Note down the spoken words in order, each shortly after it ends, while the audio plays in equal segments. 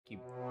You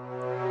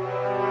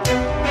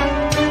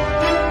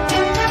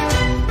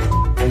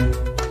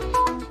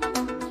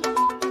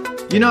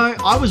know,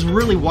 I was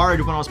really worried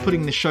when I was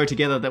putting this show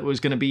together that it was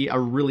going to be a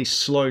really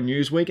slow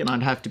news week and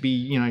I'd have to be,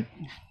 you know,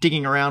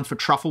 digging around for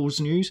Truffles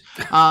news.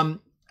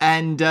 Nope.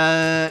 Then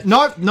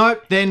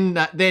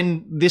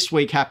this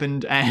week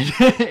happened and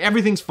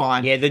everything's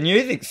fine. Yeah, the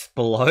news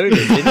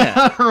exploded, didn't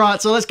it? All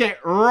right, so let's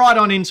get right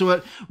on into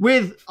it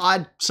with,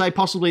 I'd say,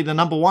 possibly the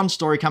 #1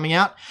 story coming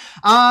out.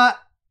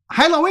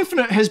 Halo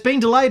Infinite has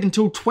been delayed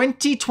until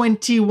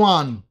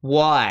 2021.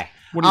 Why?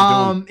 What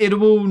are you doing? It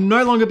will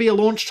no longer be a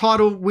launch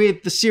title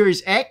with the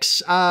Series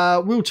X.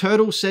 Will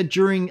Turtle said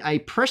during a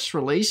press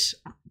release,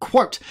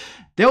 quote,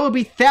 "There will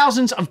be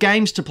thousands of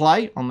games to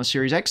play on the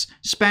Series X,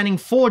 spanning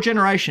 4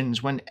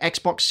 generations when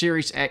Xbox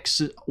Series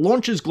X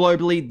launches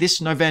globally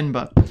this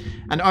November.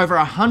 And over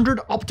 100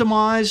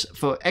 optimized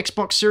for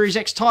Xbox Series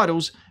X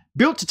titles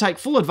built to take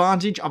full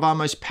advantage of our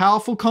most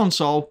powerful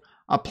console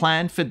are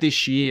planned for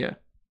this year."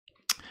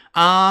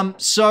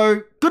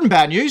 So good and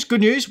bad news. Good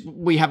news,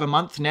 we have a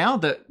month now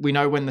that we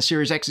know when the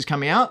Series X is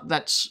coming out.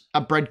 That's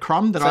a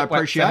breadcrumb that I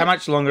appreciate. So how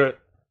much longer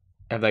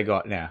have they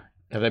got now?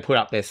 Have they put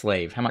up their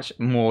sleeve? How much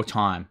more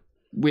time?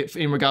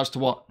 In regards to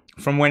what?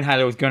 From when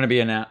Halo was going to be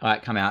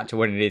come out to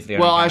when it is.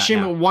 Well, I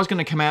assume it was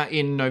going to come out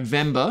in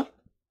November,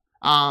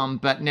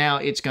 but now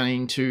it's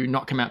going to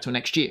not come out till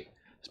next year.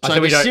 So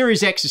the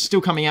Series X is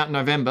still coming out in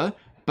November,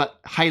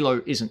 but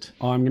Halo isn't.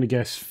 I'm going to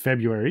guess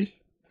February.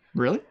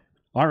 Really?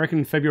 I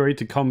reckon February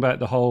to combat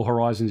the whole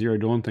Horizon Zero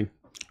Dawn thing.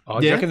 Oh,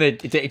 do you reckon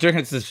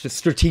it's a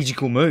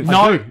strategical move?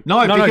 No,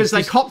 because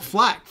they copped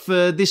flack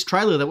for this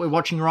trailer that we're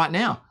watching right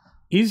now.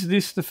 Is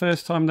this the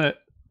first time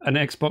that an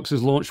Xbox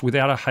has launched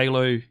without a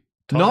Halo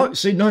title?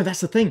 No, that's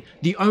the thing.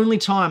 The only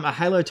time a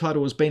Halo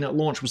title has been at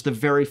launch was the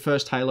very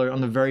first Halo on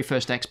the very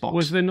first Xbox.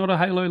 Was there not a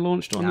Halo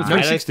launched on the Halo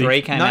 360?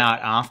 3 came out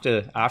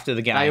after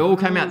the game. They all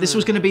came out. This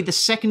was going to be the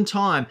second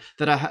time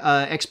that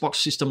a Xbox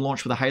system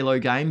launched with a Halo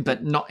game,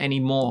 but not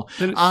anymore.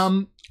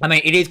 I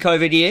mean, it is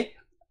COVID year.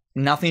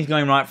 Nothing's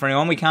going right for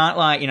anyone. We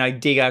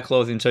can't, dig our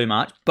claws in too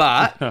much.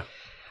 But,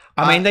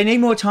 I mean, they need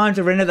more time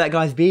to render that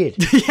guy's beard.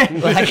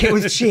 Like, it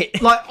was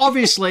shit. Like,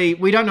 obviously,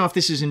 we don't know if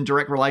this is in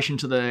direct relation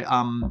to the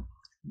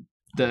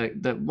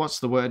what's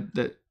the word?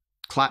 The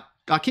clap.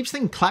 I keep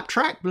thinking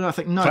claptrap, but I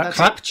think, no.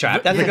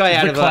 Claptrap? That's the guy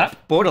out of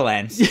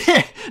Borderlands.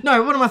 Yeah.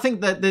 No, what am I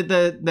think?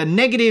 The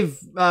negative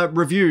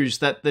reviews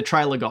that the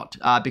trailer got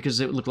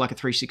because it looked like a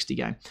 360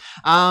 game.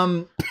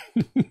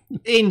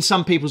 In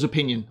some people's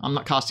opinion. I'm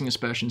not casting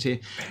aspersions here.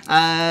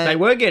 They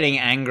were getting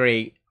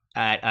angry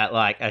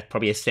at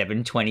probably a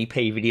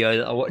 720p video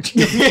that I watched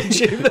on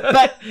YouTube.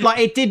 But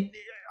it did.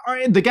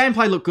 The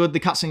gameplay looked good. The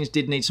cutscenes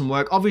did need some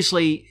work.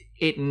 Obviously,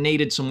 it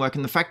needed some work,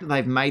 and the fact that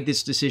they've made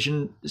this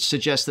decision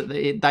suggests that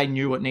they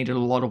knew it needed a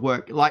lot of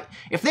work. Like,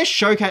 if they're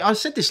I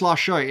said this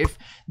last show, if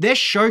they're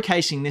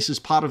showcasing this as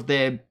part of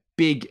their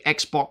big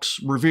Xbox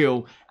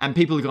reveal, and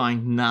people are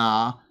going,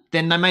 nah,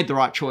 then they made the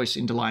right choice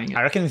in delaying it.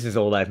 I reckon this is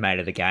all they've made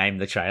of the game,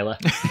 the trailer.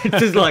 It's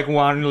just like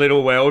one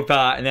little world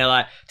part, and they're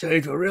like,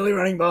 dude, we're really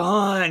running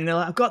behind. And they're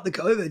like, I've got the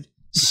COVID.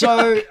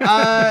 So,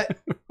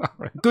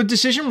 good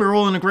decision. We're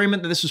all in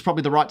agreement that this was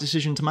probably the right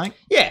decision to make.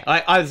 Yeah,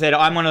 I said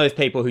I'm one of those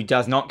people who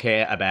does not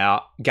care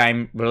about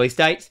game release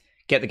dates.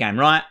 Get the game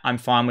right. I'm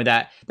fine with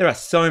that. There are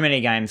so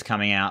many games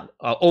coming out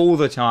all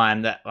the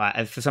time that,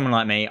 for someone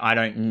like me, I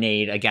don't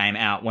need a game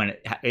out when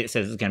it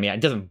says it's going to be out.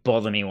 It doesn't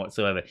bother me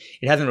whatsoever.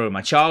 It hasn't ruined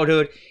my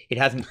childhood. It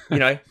hasn't,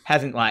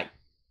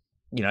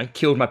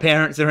 killed my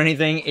parents or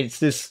anything. It's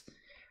just...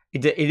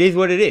 It is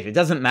what it is. It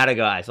doesn't matter,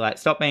 guys. Like,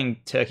 stop being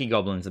turkey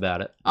goblins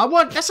about it.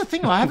 That's the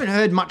thing. I haven't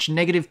heard much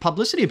negative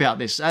publicity about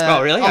this.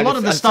 Oh, really? A lot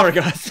of the stuff, sorry,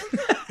 guys.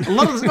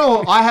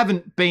 I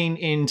haven't been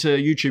into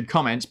YouTube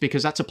comments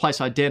because that's a place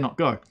I dare not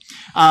go.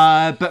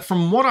 But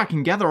from what I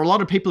can gather, a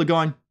lot of people are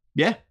going,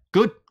 yeah,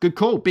 good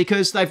call.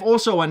 Because they've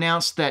also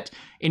announced that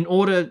in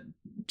order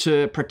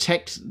to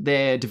protect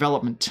their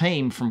development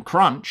team from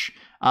crunch,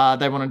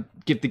 they want to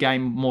give the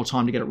game more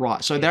time to get it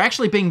right. So they're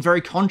actually being very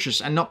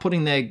conscious and not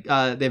putting their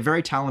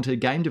very talented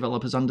game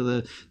developers under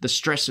the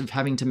stress of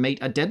having to meet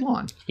a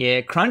deadline. Yeah,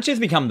 crunch has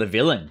become the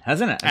villain,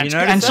 hasn't it?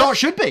 And so it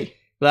should be.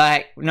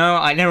 Like,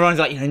 everyone's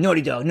like,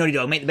 Naughty Dog,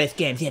 make the best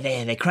games. Yeah,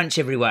 they crunch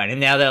everyone.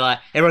 And now they're like,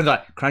 everyone's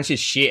like, crunch is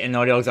shit. And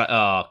Naughty Dog's like,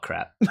 oh,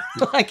 crap.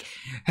 Like,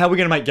 how are we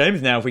going to make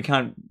games now if we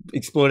can't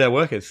exploit our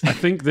workers? I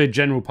think the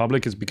general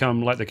public has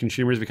become, like the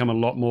consumer has become a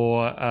lot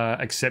more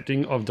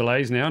accepting of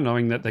delays now,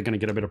 knowing that they're going to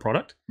get a better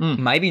product.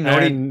 Maybe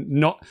not.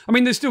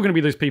 There's still going to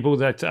be those people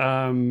that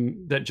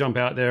that jump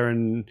out there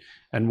and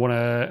want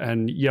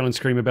to yell and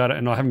scream about it.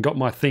 And I haven't got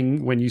my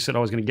thing when you said I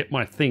was going to get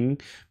my thing.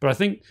 But I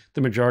think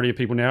the majority of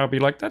people now will be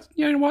like,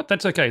 you know what?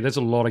 That's okay. There's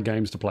a lot of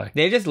games to play.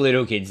 They're just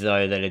little kids,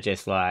 though, that are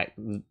just like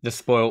the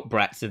spoilt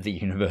brats of the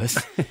universe.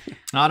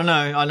 I don't know.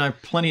 I know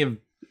plenty of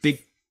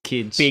big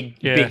kids.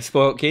 Big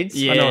spoilt kids.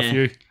 Yeah. I know a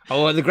few.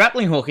 Oh, the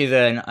grappling hook is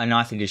a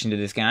nice addition to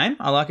this game.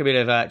 I like a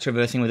bit of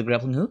traversing with a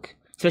grappling hook.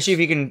 Especially if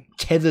you can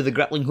tether the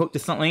grappling hook to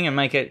something and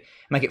make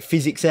it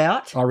physics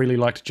out. I really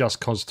liked Just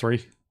Cause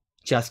 3.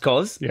 Just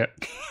cause. Yeah.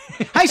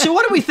 Hey, so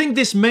what do we think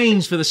this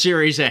means for the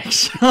Series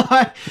X?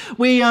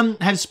 We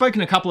have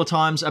spoken a couple of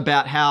times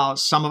about how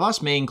some of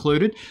us, me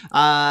included,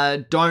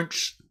 don't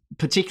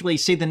particularly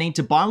see the need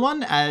to buy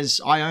one, as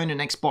I own an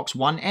Xbox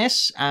One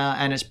S,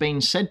 and it's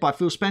been said by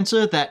Phil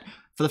Spencer that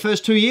for the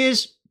first 2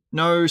 years,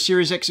 no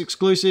Series X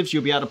exclusives,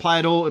 you'll be able to play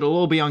it all, it'll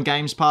all be on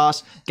Games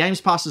Pass.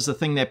 Games Pass is the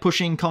thing they're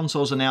pushing.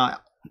 Consoles are now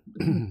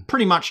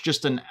pretty much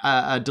just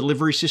a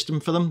delivery system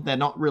for them. They're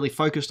not really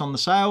focused on the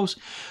sales.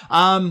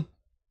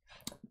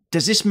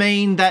 Does this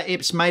mean that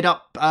it's made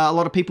up a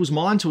lot of people's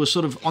minds who are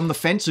sort of on the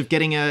fence of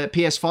getting a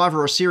PS5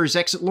 or a Series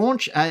X at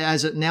launch,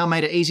 as it now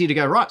made it easy to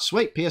go, right,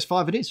 sweet,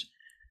 PS5 it is?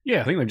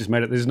 Yeah, I think they've just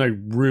made it. There's no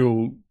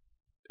real,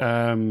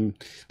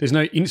 there's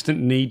no instant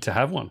need to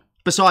have one.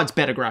 Besides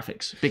better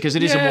graphics, because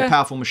it is a more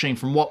powerful machine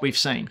from what we've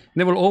seen.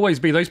 There will always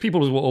be, those people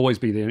will always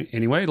be there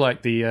anyway,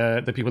 like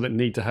the people that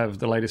need to have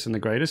the latest and the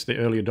greatest, the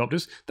early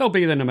adopters. They'll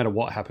be there no matter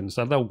what happens.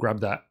 So they'll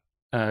grab that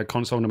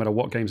console no matter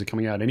what games are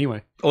coming out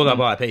anyway. Or they'll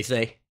buy a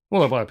PC.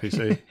 Or they'll buy a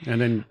PC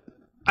and then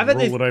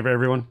roll it over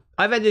everyone.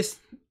 I've had this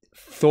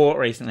thought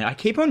recently. I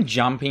keep on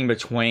jumping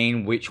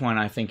between which one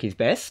I think is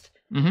best.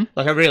 Mm-hmm.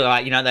 Like, I really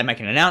like, they make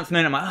an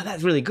announcement. I'm like, oh,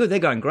 that's really good. They're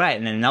going great.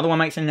 And then another one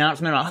makes an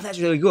announcement. I'm like, oh, that's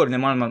really good. And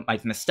then one of them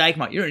makes a mistake. I'm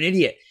like, you're an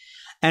idiot.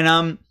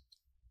 And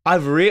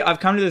I've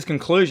come to this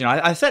conclusion.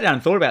 I sat down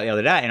and thought about it the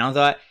other day, and I was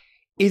like,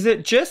 is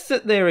it just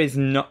that there is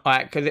not,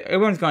 like, because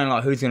everyone's going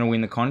like, who's going to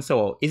win the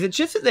console? Is it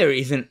just that there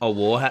isn't a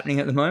war happening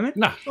at the moment?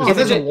 No. Oh,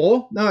 there's a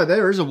war? No,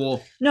 there is a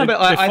war. No, but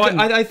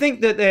I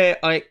think that they're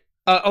like,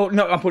 oh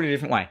no, I'll put it a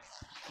different way.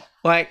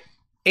 Like,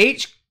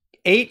 each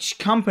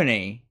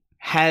company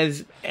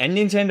has, and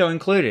Nintendo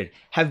included,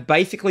 have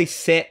basically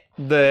set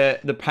the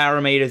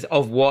parameters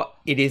of what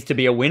it is to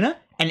be a winner,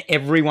 and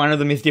every one of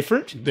them is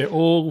different. They're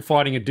all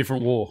fighting a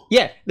different war.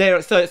 Yeah,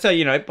 they're so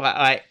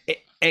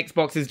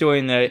Xbox is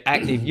doing the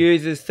active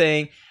users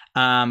thing.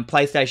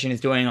 PlayStation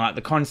is doing like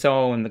the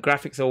console and the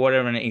graphics or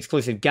whatever, and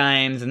exclusive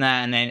games and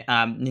that. And then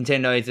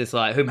Nintendo is just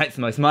like, who makes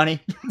the most money?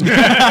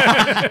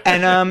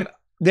 And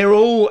they're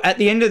all, at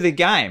the end of the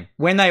game,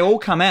 when they all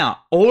come out,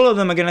 all of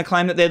them are going to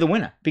claim that they're the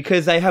winner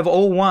because they have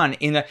all won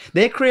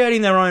they're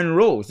creating their own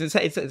rules. It's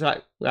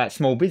like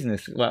small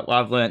business. Like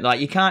I've learned,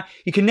 like you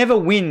can never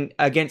win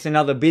against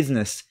another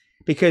business,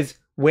 because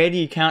where do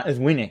you count as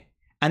winning?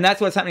 And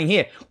that's what's happening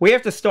here. We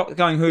have to stop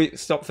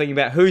thinking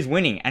about who's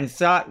winning and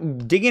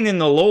start digging in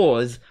the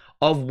laws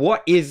of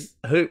what you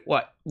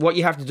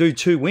have to do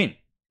to win.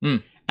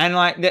 Mm. And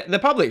like the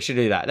public should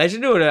do that. They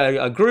should do it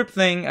a group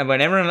thing, and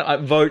when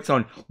everyone votes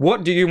on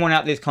what do you want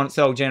out this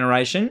console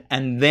generation,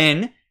 and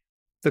then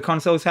the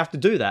consoles have to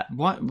do that.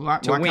 Why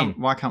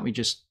can't we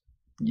just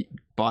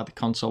buy the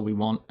console we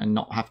want and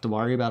not have to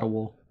worry about a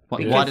war?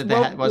 Why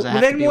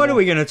are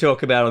we going to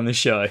talk about on the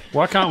show?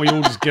 Why can't we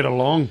all just get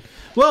along?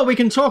 Well, we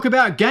can talk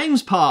about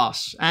Games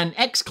Pass and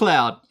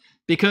xCloud,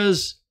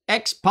 because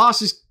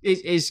XPass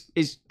is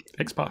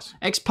XPass.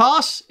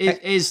 XPass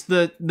is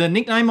the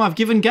nickname I've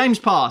given Games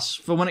Pass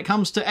for when it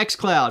comes to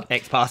xCloud.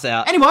 XPass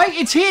out. Anyway,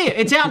 it's here.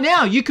 It's out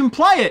now. You can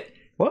play it.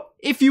 What?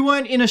 If you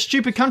weren't in a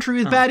stupid country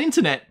with bad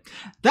internet.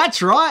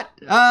 That's right.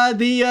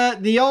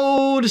 The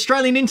old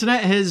Australian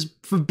internet has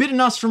forbidden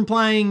us from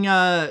playing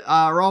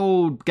our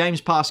old Games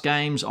Pass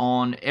games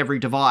on every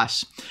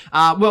device.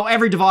 Well,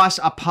 every device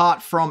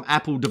apart from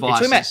Apple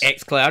devices. You're talking about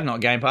xCloud, not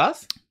Game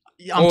Pass?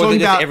 I'm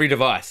talking about every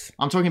device.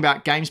 I'm talking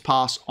about Games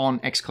Pass on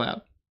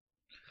xCloud.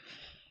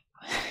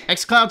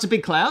 xCloud's a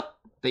big cloud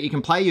that you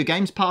can play your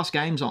Games Pass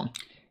games on.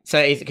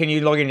 So can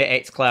you log into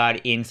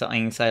xCloud in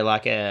something, say,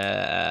 like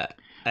a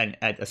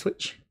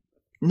Switch?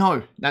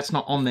 No, that's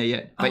not on there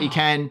yet. But you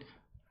can.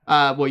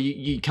 Well,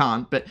 you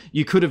can't. But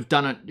you could have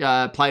done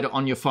it, played it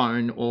on your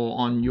phone or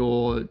on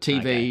your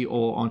TV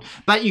or on.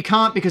 But you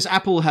can't, because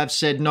Apple have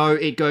said no.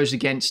 It goes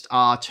against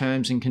our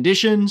terms and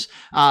conditions.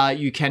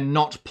 You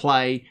cannot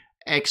play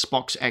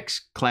Xbox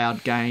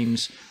xCloud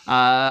games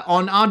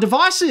on our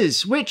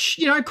devices, which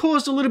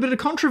caused a little bit of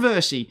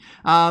controversy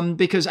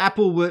because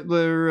Apple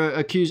were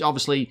accused.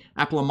 Obviously,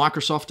 Apple and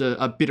Microsoft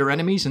are bitter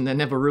enemies, and they're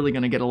never really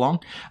going to get along.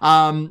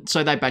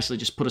 So they basically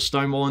just put a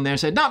stonewall in there and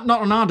said, no,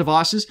 not on our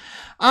devices.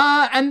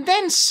 And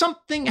then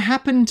something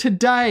happened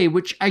today,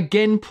 which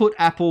again put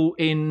Apple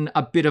in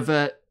a bit of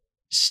a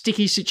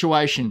sticky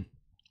situation.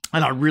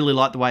 And I really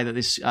like the way that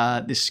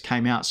this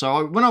came out.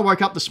 So when I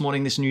woke up this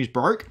morning, this news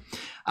broke.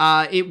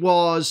 It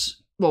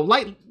was,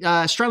 late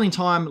Australian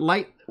time,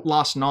 late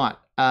last night.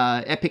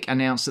 Epic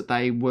announced that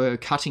they were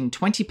cutting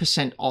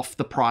 20% off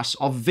the price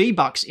of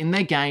V-Bucks in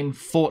their game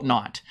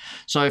Fortnite.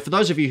 So for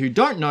those of you who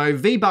don't know,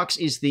 V-Bucks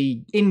is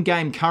the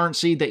in-game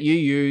currency that you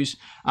use,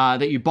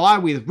 that you buy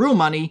with real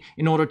money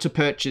in order to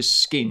purchase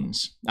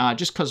skins,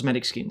 just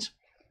cosmetic skins.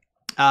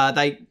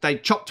 They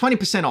chopped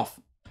 20% off.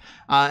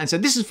 And so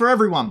this is for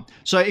everyone.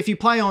 So if you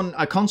play on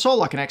a console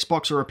like an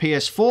Xbox or a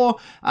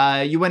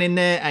PS4, you went in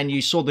there and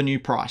you saw the new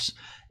price.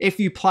 If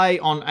you play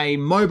on a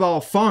mobile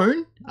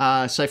phone,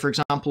 say for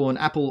example an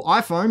Apple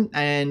iPhone,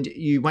 and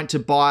you went to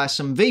buy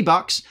some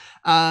V-Bucks,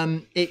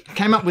 it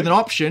came up with an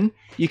option.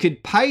 You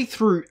could pay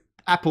through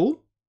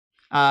Apple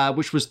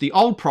which was the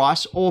old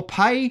price, or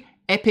pay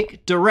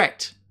Epic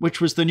Direct, which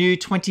was the new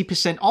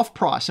 20% off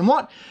price. And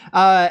what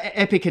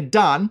Epic had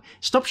done,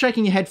 stop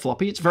shaking your head,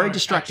 Floppy. It's very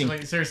distracting.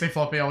 Actually, seriously,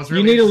 Floppy, I was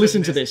really You need to interested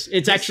listen in to this.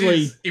 It's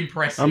actually is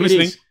impressive. I'm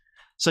listening. It is.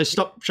 So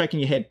stop shaking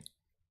your head.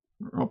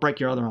 I'll break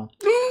your other arm.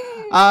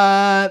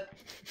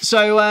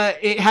 So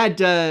it had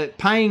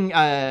paying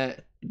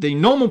the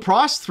normal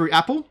price through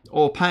Apple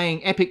or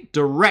paying Epic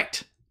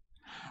Direct.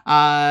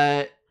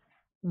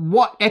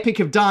 What Epic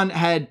have done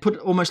had put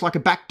almost like a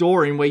back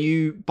door in where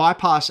you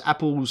bypass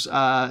Apple's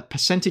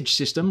percentage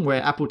system,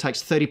 where Apple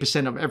takes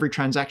 30% of every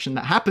transaction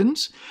that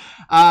happens,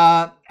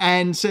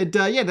 and said,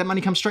 yeah, that money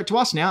comes straight to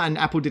us now, and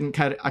Apple didn't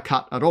cut a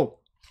cut at all.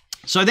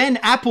 So then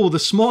Apple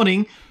this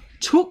morning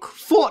took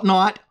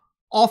Fortnite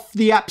off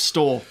the App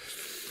Store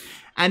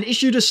and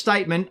issued a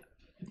statement,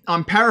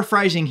 I'm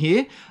paraphrasing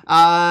here,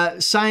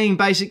 saying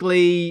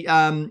basically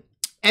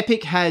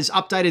Epic has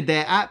updated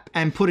their app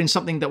and put in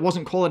something that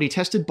wasn't quality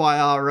tested by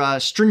our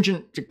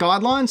stringent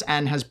guidelines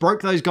and has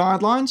broke those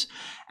guidelines.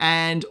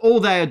 And all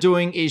they are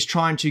doing is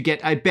trying to get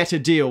a better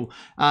deal.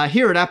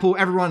 Here at Apple,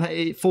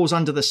 everyone falls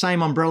under the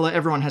same umbrella.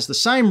 Everyone has the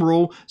same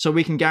rule, so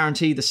we can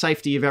guarantee the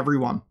safety of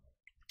everyone.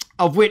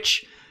 Of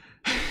which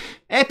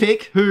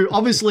Epic, who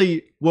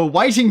obviously were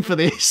waiting for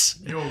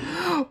this,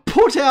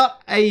 put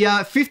out a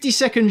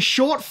 50-second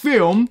short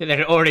film that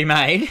it already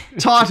made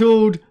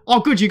titled,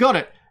 oh good, you got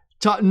it,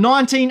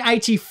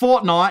 1980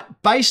 Fortnite,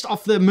 based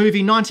off the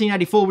movie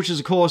 1984, which is,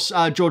 of course,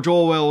 George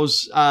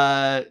Orwell's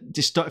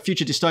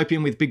future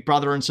dystopian with Big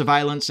Brother and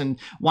surveillance and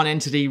one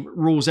entity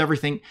rules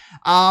everything.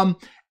 And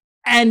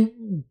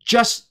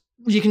just,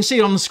 you can see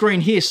it on the screen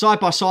here, side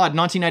by side,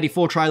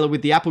 1984 trailer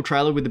with the Apple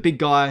trailer, with the big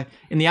guy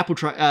in the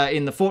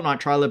in the Fortnite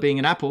trailer being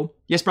an Apple.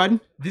 Yes, Braden?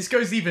 This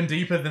goes even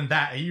deeper than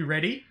that. Are you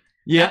ready?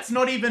 Yeah. That's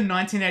not even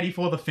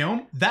 1984, the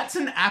film. That's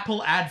an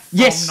Apple ad from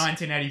Yes.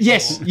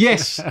 1984.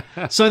 Yes.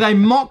 So they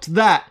mocked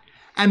that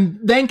and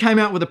then came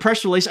out with a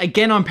press release.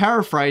 Again, I'm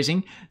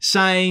paraphrasing,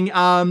 saying,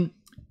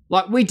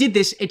 like, we did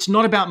this. It's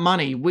not about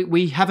money.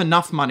 We have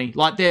enough money.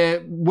 Like,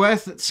 they're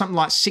worth something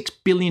like $6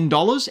 billion,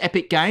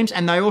 Epic Games.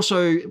 And they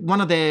also,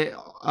 one of their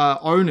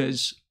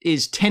owners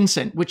is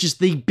Tencent, which is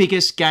the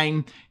biggest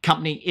game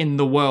company in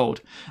the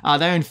world.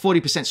 They own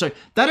 40%. So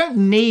they don't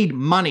need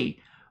money.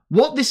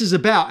 What this is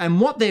about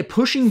and what they're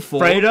pushing for...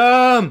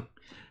 freedom.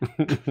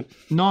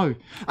 No.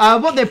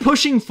 What they're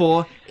pushing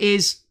for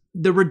is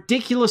the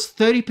ridiculous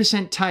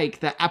 30%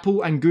 take that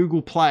Apple and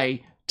Google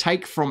Play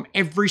take from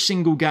every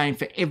single game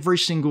for every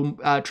single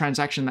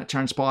transaction that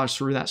transpires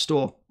through that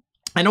store.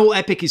 And all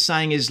Epic is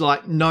saying is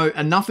like, no,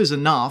 enough is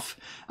enough.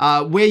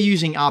 We're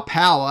using our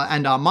power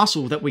and our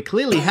muscle that we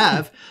clearly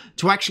have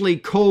to actually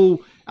call,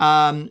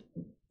 put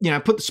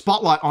the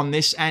spotlight on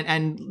this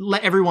and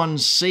let everyone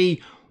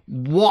see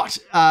what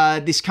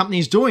this company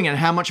is doing and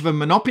how much of a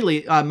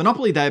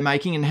monopoly they're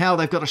making and how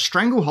they've got a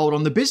stranglehold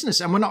on the business.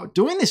 And we're not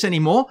doing this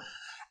anymore.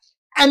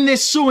 And they're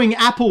suing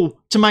Apple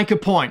to make a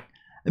point.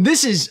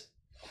 This is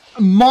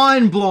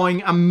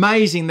mind-blowing,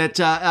 amazing that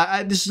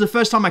this is the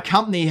first time a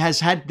company has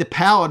had the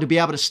power to be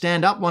able to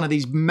stand up one of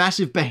these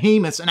massive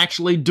behemoths and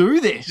actually do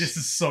this. This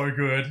is so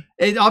good.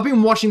 I've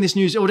been watching this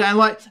news all day and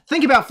like,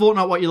 think about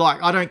Fortnite what you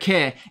like. I don't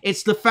care.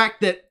 It's the fact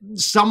that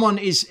someone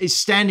is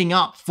standing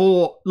up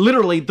for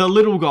literally the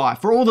little guy,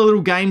 for all the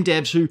little game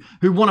devs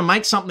who want to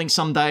make something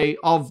someday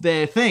of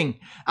their thing.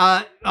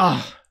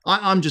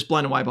 I'm just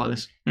blown away by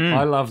this.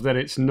 I love that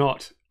it's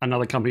not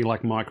another company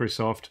like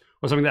Microsoft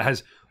or something that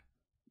has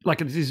like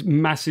this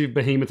massive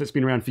behemoth that's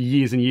been around for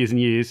years and years and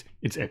years.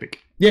 It's Epic.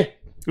 Yeah.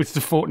 It's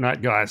the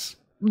Fortnite guys.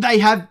 They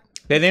have...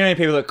 They're the only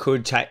people that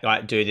could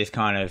do this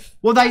kind of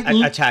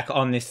attack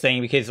on this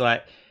thing, because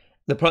like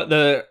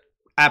the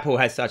Apple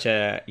has such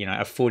a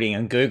footing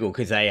in Google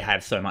because they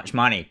have so much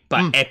money,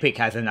 but Epic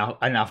has a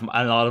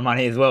lot of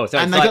money as well. So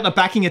and they got the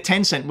backing of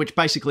Tencent, which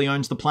basically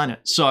owns the planet.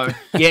 So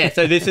yeah,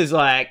 so this is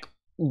like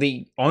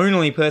the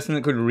only person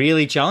that could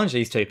really challenge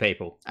these two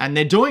people. And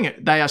they're doing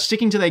it. They are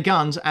sticking to their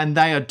guns and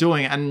they are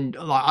doing it. And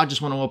like, I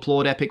just want to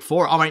applaud Epic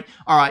for it. I mean,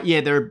 all right,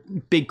 yeah, they're a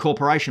big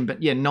corporation,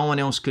 but yeah, no one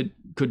else could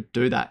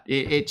do that.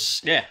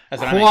 It's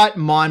quite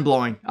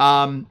mind-blowing.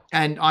 And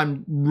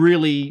I'm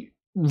really,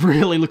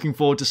 really looking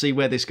forward to see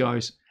where this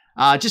goes.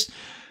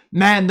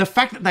 Man, the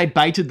fact that they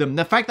baited them,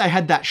 the fact they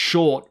had that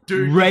short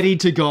ready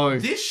to go.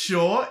 This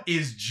short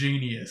is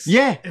genius.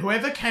 Yeah.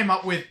 Whoever came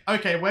up with,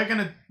 okay, we're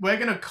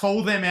gonna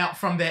call them out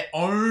from their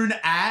own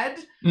ad.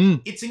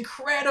 It's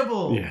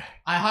incredible. Yeah.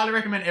 I highly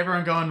recommend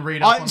everyone go and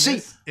read up on this.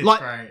 It's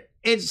great.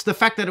 It's the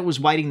fact that it was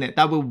waiting there.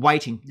 They were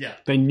waiting. Yeah.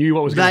 They knew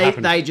what was going to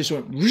happen. They just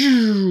went,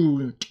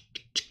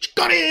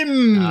 got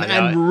him,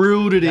 and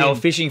reeled it in. They were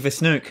fishing for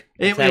snook.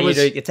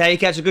 It's how you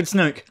catch a good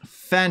snook.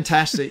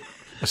 Fantastic.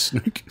 A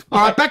snook.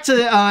 All right, back to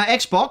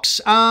Xbox.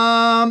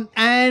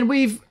 And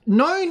we've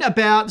known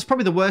about, it's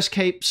probably the worst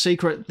kept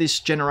secret this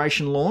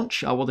generation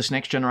launch, this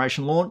next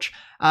generation launch,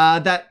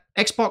 that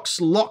Xbox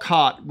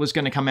Lockhart was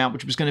going to come out,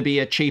 which was going to be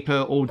a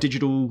cheaper all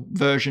digital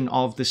version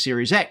of the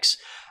Series X.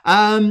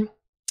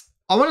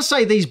 I want to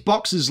say these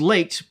boxes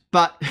leaked,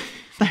 but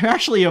they're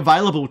actually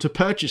available to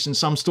purchase in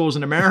some stores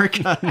in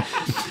America.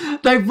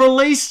 They've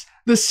released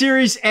the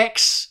Series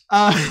X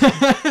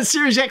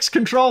Series X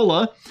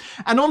controller,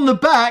 and on the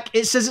back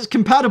it says it's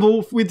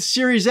compatible with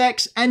Series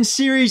X and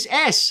Series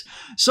S.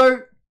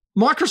 So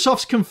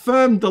Microsoft's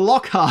confirmed the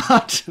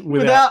Lockhart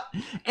without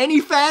any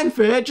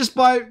fanfare, just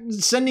by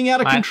sending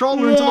out a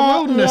controller into the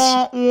wilderness.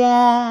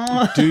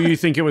 Do you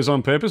think it was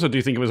on purpose, or do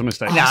you think it was a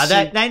mistake? No,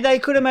 they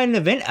could have made an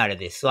event out of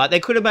this. Like they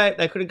could have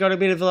got a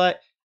bit of like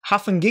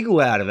huff and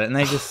giggle out of it, and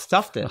they just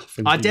stuffed it.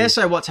 I dare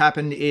say what's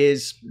happened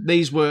is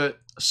these were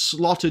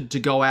slotted to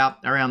go out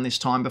around this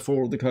time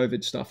before all the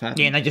COVID stuff happened.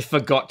 Yeah, and they just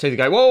forgot to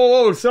go,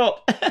 whoa,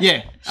 stop.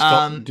 Yeah.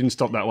 Didn't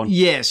stop that one.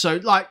 Yeah, so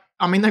like,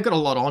 I mean, they've got a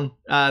lot on.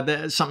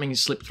 Something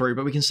has slipped through,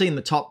 but we can see in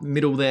the top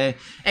middle there,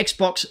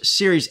 Xbox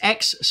Series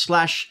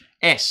X/S.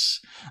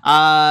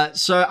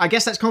 So I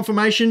guess that's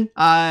confirmation.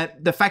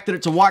 The fact that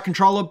it's a white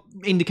controller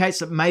indicates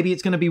that maybe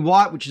it's going to be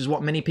white, which is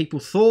what many people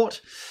thought.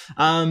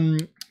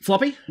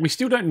 Floppy? We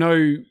still don't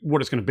know what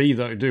it's going to be,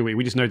 though, do we?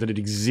 We just know that it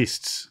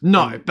exists.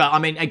 No, but I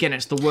mean, again,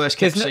 it's the worst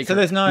kept secret. So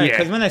there's no...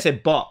 Because when they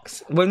said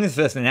box, when this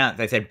first announced,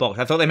 they said box.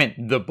 I thought they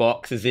meant the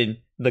box as in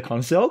the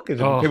console, because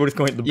people just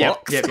call it the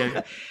box. Yeah.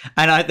 Because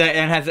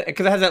it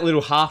has that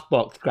little half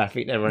box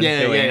graphic that everyone's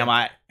doing.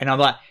 Yeah. And I'm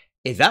like,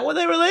 is that what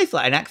they released?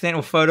 Like an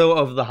accidental photo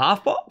of the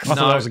half box? I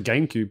thought that was a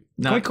GameCube.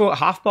 No. Can we call it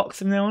half box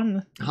from now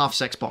on? Half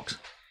sex box.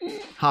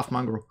 Half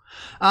mongrel.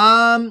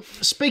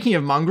 Speaking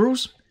of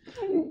mongrels,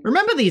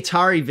 remember the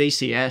Atari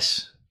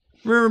VCS?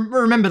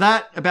 Remember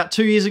that? About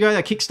 2 years ago,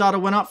 that Kickstarter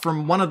went up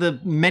from one of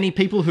the many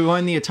people who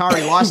own the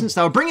Atari license.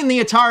 They were bringing the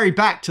Atari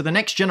back to the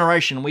next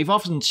generation. We've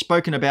often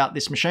spoken about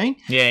this machine.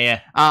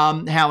 Yeah.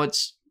 How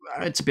it's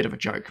a bit of a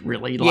joke,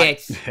 really.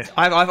 Like,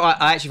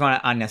 I actually find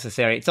it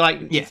unnecessary. It's like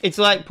it's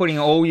like putting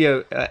all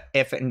your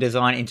effort and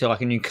design into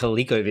like a new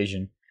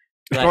ColecoVision.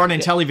 Like, or an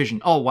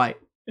Intellivision. Oh, wait.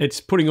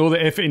 It's putting all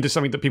the effort into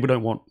something that people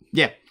don't want.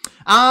 Yeah.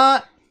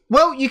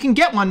 Well, you can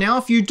get one now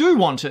if you do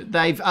want it.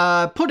 They've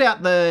put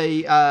out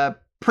the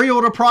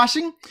pre-order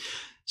pricing.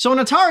 So an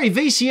Atari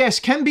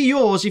VCS can be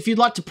yours if you'd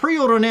like to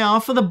pre-order now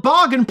for the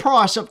bargain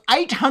price of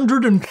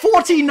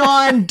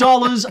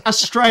 $849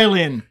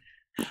 Australian.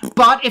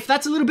 But if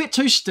that's a little bit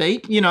too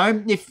steep,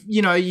 if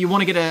you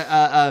want to get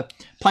a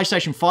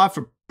PlayStation 5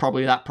 for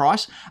probably that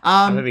price,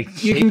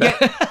 you can get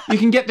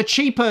the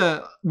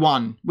cheaper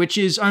one, which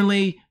is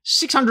only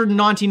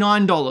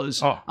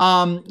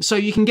 $699. So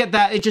you can get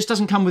that. It just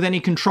doesn't come with any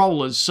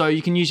controllers, so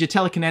you can use your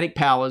telekinetic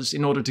powers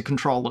in order to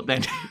control it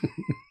then.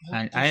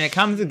 And it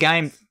comes with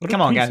games.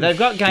 Come on, guys. They've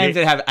got games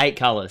that have 8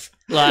 colors.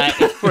 Like,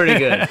 it's pretty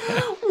good.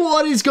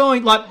 What is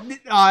going... Like,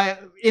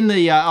 in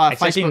the it's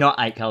Facebook... actually not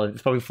 8 colors.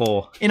 It's probably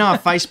 4. In our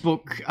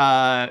Facebook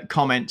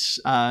comments,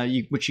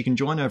 which you can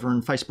join over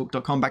on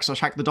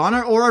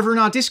facebook.com/hackthedino, or over in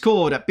our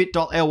Discord at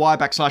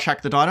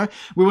bit.ly/hackthedino,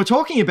 we were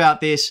talking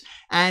about this,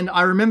 and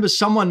I remember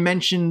someone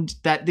mentioned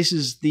that this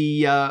is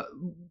the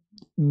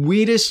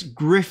weirdest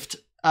grift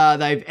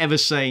they've ever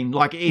seen.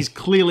 Like, it is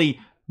clearly...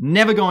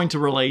 never going to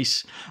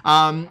release.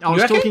 I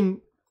was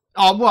talking...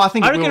 Oh, well, I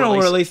think it will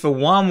release for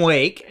 1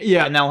 week.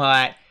 Yeah. And they'll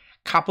like... a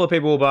couple of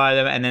people will buy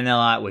them, and then they're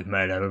like, we've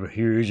made a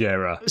huge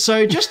error.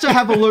 So just to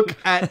have a look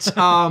at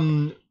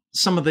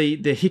some of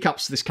the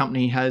hiccups this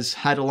company has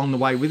had along the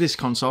way with this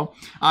console.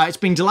 It's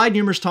been delayed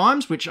numerous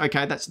times, which,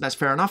 okay, that's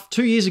fair enough.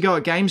 2 years ago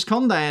at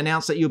Gamescom, they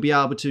announced that you'll be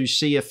able to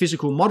see a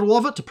physical model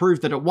of it to prove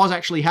that it was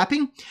actually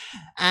happening,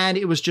 and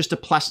it was just a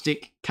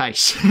plastic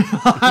case.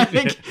 I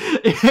think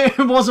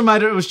it wasn't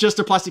made, it was just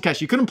a plastic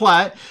case. You couldn't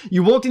play it.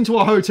 You walked into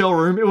a hotel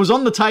room, it was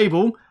on the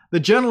table,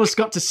 the journalist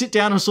got to sit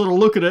down and sort of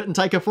look at it and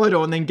take a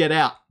photo and then get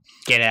out.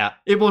 Get out.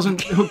 It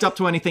wasn't hooked up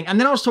to anything. And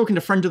then I was talking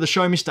to friend of the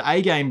show, Mr.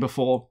 A-Game,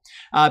 before,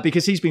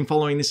 because he's been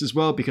following this as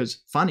well, because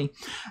funny.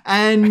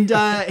 And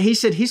he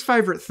said his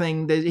favourite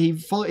thing, that he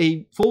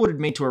forwarded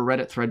me to a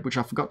Reddit thread, which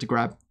I forgot to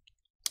grab.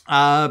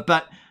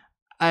 But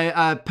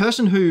a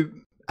person who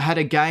had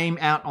a game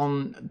out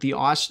on the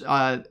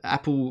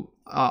Apple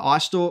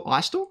App Store,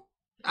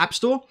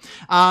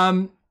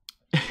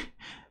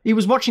 he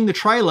was watching the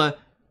trailer,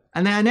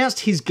 and they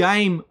announced his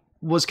game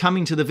was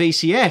coming to the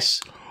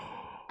VCS.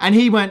 And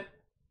he went,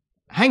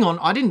 hang on,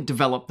 I didn't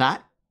develop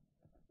that.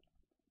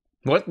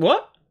 What?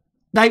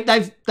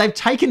 They've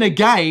taken a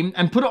game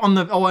and put it on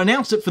or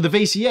announced it for the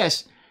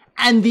VCS,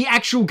 and the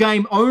actual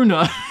game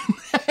owner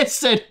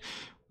said,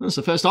 that's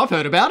the first I've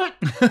heard about it.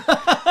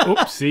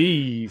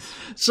 Oopsies.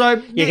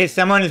 So yeah,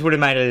 someone just would have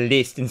made a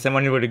list, and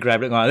someone would have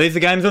grabbed it and gone, are these the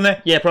games on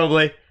there? Yeah,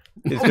 probably.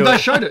 They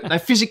showed it. They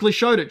physically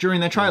showed it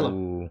during their trailer.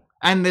 Ooh.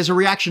 And there's a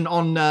reaction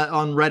on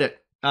Reddit,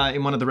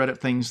 in one of the Reddit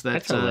things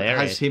that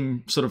has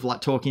him sort of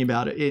like talking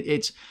about it.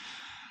 It's,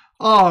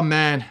 oh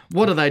man,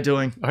 what are they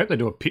doing? I hope they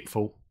do a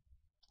Pitfall.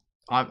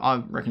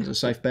 I reckon it's a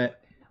safe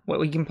bet.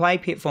 Well, you can play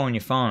Pitfall on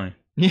your phone.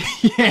 Yeah.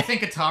 I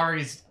think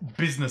Atari's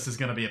business is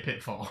going to be a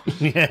pitfall.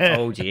 Yeah.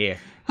 Oh dear.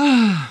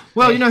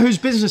 Well, you know whose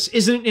business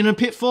isn't in a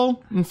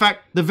pitfall? In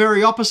fact, the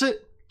very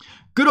opposite.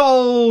 Good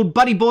old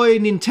buddy boy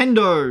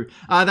Nintendo.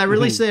 They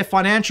released their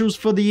financials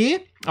for the year.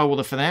 Oh, well,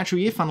 the financial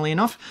year, funnily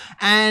enough.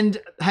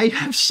 And they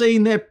have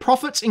seen their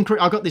profits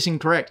increase. I got this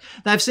incorrect.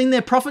 They've seen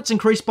their profits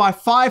increase by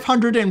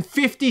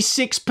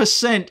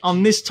 556%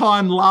 on this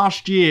time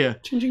last year.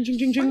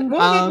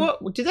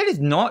 What, did they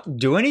just not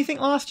do anything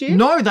last year?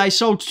 No, they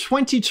sold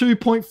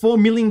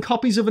 22.4 million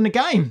copies of a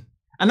game.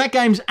 And that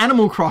game's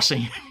Animal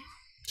Crossing.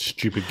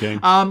 Stupid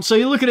game. So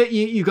you look at it,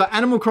 you've got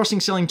Animal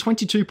Crossing selling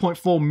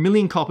 22.4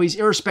 million copies,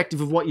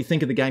 irrespective of what you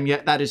think of the game.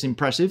 Yeah, that is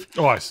impressive.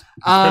 Oh, it's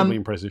incredibly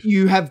impressive.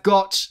 You have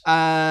got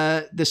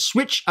the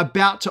Switch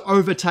about to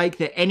overtake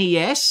the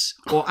NES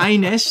or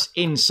ANES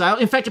in sale.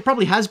 In fact, it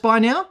probably has by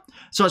now.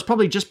 So it's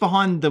probably just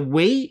behind the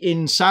Wii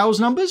in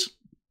sales numbers.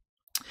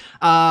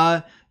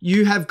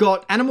 You have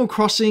got Animal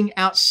Crossing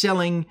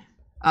outselling...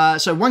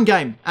 so one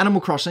game,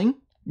 Animal Crossing,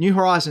 New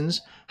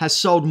Horizons, has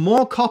sold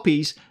more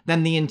copies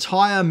than the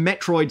entire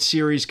Metroid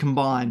series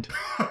combined.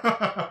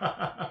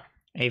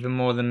 Even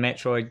more than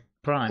Metroid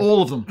Prime.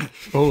 All of them.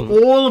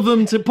 All of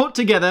them to put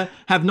together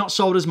have not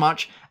sold as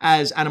much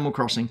as Animal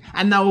Crossing.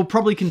 And they will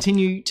probably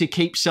continue to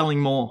keep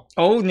selling more.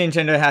 All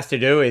Nintendo has to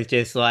do is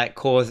just like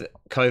cause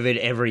COVID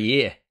every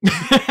year.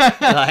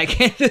 Like,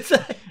 is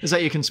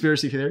that your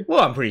conspiracy theory?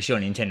 Well, I'm pretty sure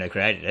Nintendo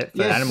created it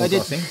for Animal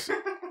Crossing.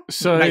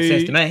 So makes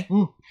sense to me.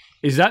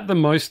 Is that the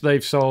most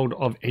they've sold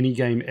of any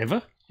game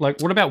ever? Like,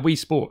 what about Wii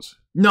Sports?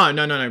 No.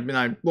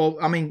 Well,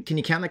 I mean, can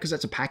you count that? Because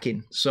that's a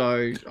pack-in.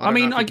 So,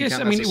 I guess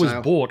it was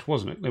bought,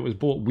 wasn't it? It was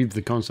bought with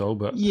the console,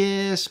 but...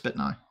 Yes, but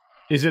no.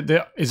 Is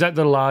that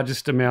the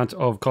largest amount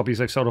of copies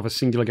they've sold of a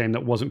singular game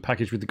that wasn't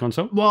packaged with the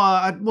console?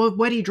 Well,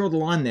 where do you draw the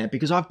line there?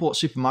 Because I've bought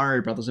Super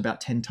Mario Brothers about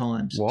 10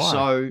 times. Why?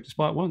 So, just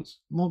buy it once.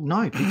 Well,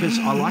 no, because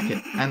I like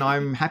it, and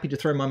I'm happy to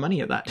throw my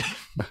money at that.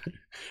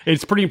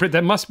 It's pretty impressive.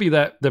 That must be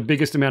the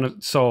biggest amount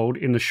of sold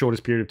in the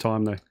shortest period of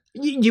time, though.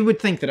 You would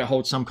think that it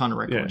holds some kind of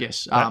record,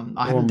 yes. I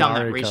haven't done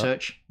that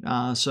research,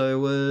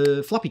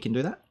 so Floppy can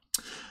do that.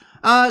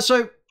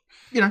 So,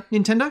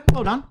 Nintendo,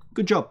 well done.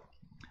 Good job.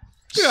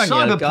 Good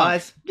on you,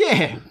 guys.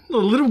 Yeah,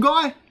 little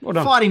guy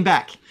fighting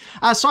back.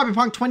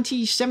 Cyberpunk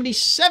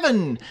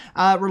 2077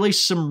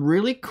 released some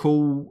really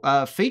cool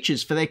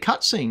features for their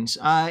cutscenes.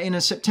 In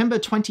a September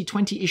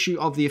 2020 issue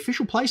of the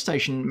official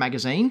PlayStation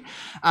magazine,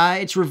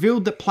 it's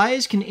revealed that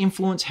players can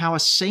influence how a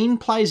scene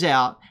plays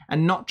out,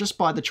 and not just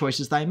by the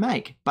choices they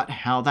make, but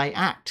how they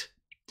act.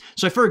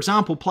 So, for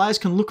example, players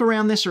can look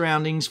around their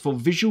surroundings for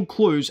visual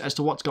clues as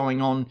to what's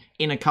going on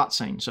in a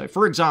cutscene. So,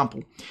 for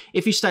example,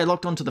 if you stay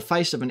locked onto the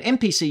face of an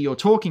NPC you're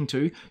talking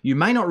to, you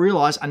may not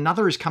realize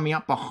another is coming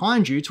up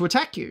behind you to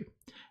attack you.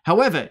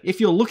 However,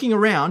 if you're looking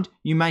around,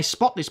 you may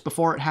spot this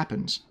before it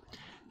happens.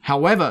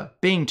 However,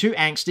 being too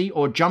angsty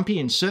or jumpy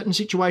in certain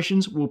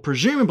situations will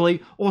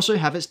presumably also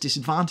have its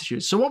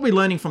disadvantages. So what we're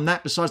learning from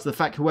that, besides the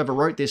fact whoever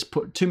wrote this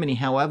put too many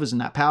howevers in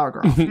that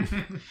paragraph.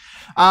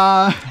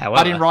 However,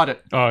 I didn't write it.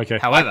 Oh, okay.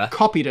 However, I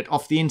copied it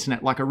off the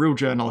internet like a real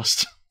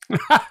journalist.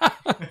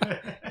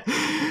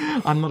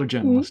 I'm not a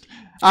journalist.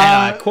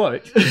 And I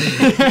quote.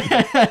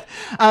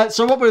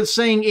 So what we're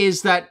seeing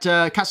is that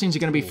cutscenes are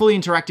going to be fully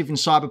interactive in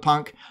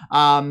Cyberpunk,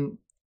 and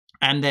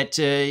that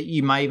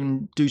you may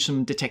even do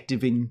some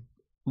detectiving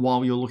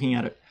while you're looking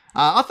at it.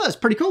 I thought it's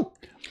pretty cool.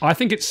 I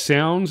think it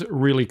sounds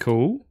really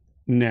cool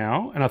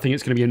now, and I think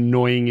it's going to be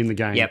annoying in the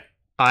game. Yep.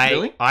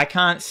 Really? I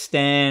can't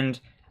stand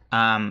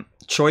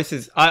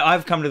choices.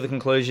 I've come to the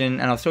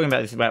conclusion, and I was talking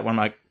about this about one of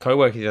my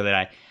co-workers the other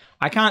day,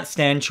 I can't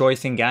stand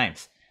choice in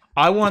games.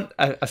 I want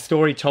a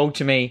story told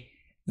to me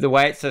the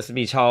way it's supposed to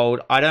be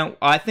told.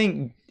 I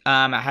think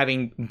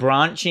having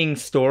branching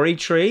story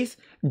trees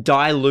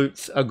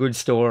dilutes a good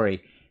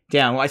story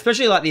down,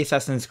 especially like the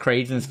Assassin's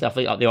Creeds and stuff,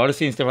 like the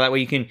Odyssey and stuff like that, where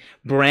you can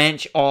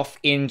branch off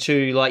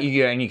into like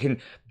and you can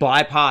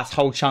bypass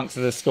whole chunks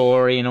of the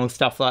story and all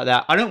stuff like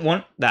that. I don't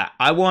want that.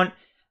 I want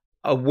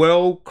a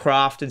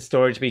well-crafted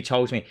story to be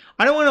told to me.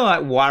 I don't want to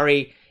like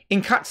worry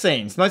in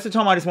cutscenes. Most of the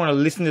time, I just want to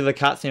listen to the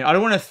cutscene. I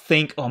don't want to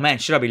think, oh man,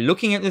 should I be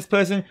looking at this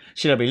person?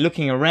 Should I be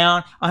looking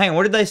around? Oh, hang on,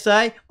 what did they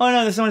say? Oh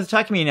no, there's someone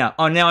attacking me now.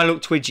 Oh, now I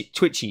look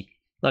twitchy.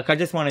 Like, I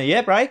just want to,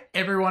 yeah, right?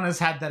 Everyone has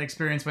had that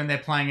experience when they're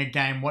playing a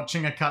game,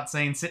 watching a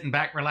cutscene, sitting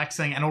back,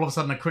 relaxing, and all of a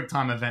sudden a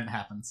QuickTime event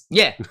happens.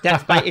 Yeah,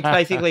 it's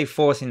basically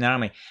forcing that on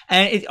me.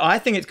 And I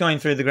think it's going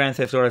through the Grand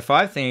Theft Auto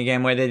 5 thing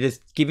again, where they're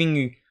just giving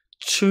you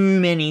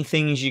too many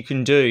things you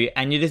can do,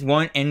 and you just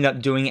won't end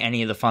up doing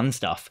any of the fun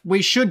stuff.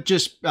 We should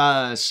just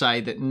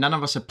say that none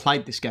of us have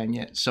played this game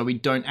yet, so we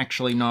don't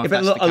actually know if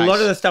that's the case. A lot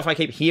of the stuff I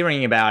keep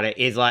hearing about it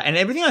is like, and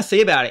everything I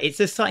see about it, it's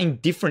just something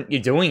different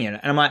you're doing in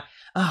it. And I'm like,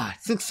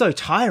 it looks so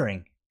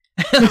tiring.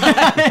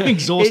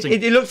 Exhausting.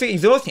 It looks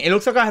exhausting. It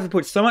looks like I have to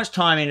put so much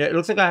time into it. It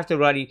looks like I have to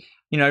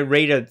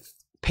read a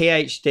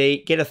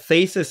PhD, get a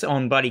thesis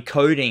on bloody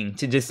coding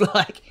to just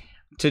like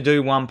to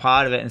do one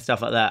part of it and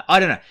stuff like that. I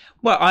don't know.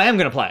 Well, I am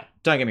going to play it.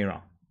 Don't get me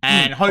wrong.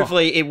 And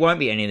hopefully it won't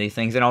be any of these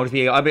things. And I'll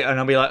be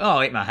like, oh,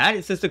 I'll eat my hat.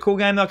 It's just a cool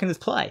game that I can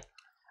just play.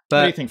 But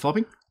what do you think,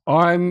 Floppy?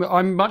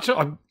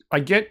 I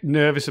get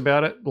nervous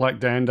about it, like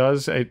Dan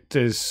does.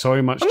 There's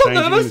so much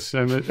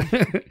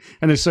changing,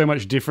 and there's so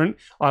much different.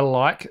 I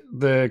like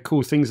the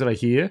cool things that I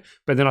hear,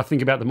 but then I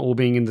think about them all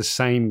being in the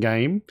same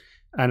game,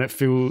 And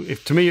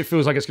to me, it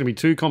feels like it's going to be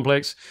too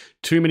complex,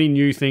 too many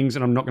new things,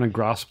 and I'm not going to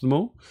grasp them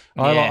all.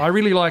 Yeah. I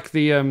really like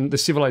the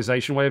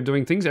civilization way of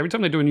doing things. Every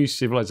time they do a new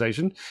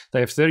civilization,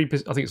 they have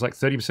 30%. I think it's like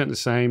 30% the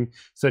same,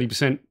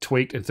 30%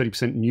 tweaked, and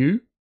 30%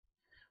 new.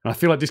 And I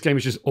feel like this game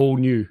is just all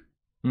new.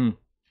 No,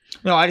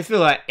 I just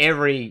feel like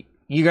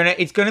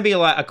it's gonna be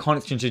like a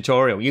constant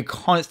tutorial. You're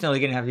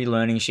constantly gonna have to be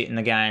learning shit in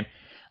the game.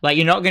 Like,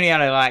 you're not gonna be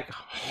able to like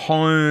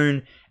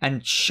hone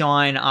and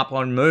shine up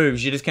on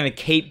moves. You're just going to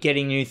keep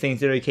getting new things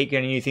to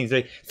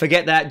do,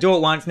 Forget that, do it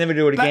once, never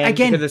do it again,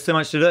 because there's so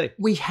much to do.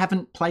 We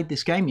haven't played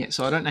this game yet,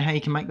 so I don't know how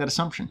you can make that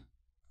assumption.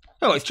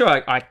 Oh, it's true.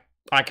 I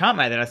can't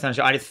make that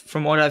assumption.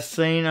 From what I've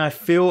seen, I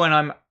feel, and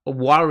I'm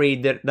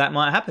worried that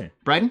might happen.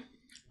 Braden?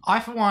 I,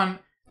 for one,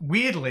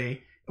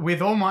 weirdly,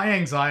 with all my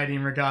anxiety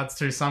in regards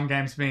to some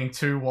games being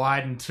too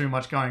wide and too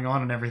much going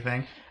on and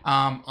everything,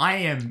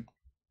 I am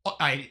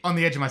on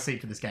the edge of my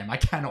seat for this game. I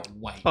cannot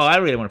wait. Oh, I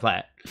really want to play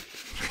it.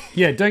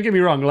 Yeah, don't get me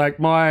wrong. Like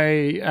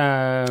and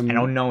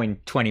I'll know in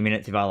 20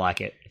 minutes if I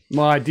like it.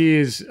 My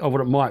ideas of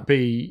what it might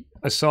be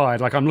aside,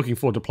 like I'm looking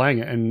forward to playing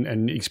it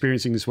and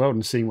experiencing this world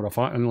and seeing what I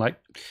find, and like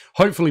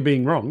hopefully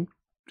being wrong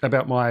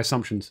about my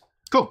assumptions.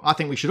 Cool. I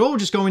think we should all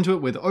just go into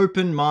it with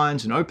open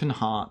minds and open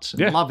hearts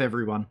and love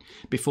everyone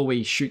before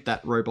we shoot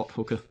that robot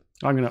hooker.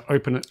 I'm going to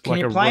open it. Can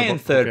you play in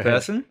third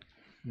person?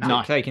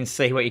 No. So you can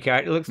see what your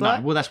character looks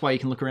like? Well, that's why you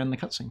can look around in the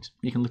cutscenes.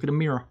 You can look at a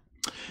mirror.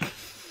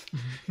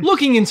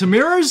 Looking into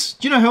mirrors.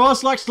 Do you know who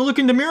else likes to look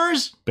into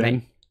mirrors?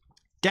 Ben.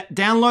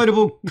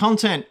 Downloadable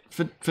content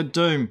for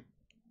Doom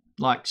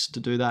likes to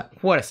do that.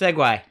 What a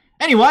segue.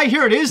 Anyway,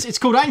 here it is. It's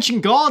called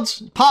Ancient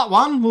Gods, Part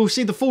 1. We'll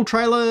see the full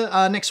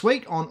trailer next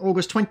week on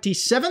August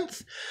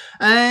 27th.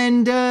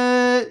 And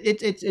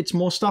it's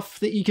more stuff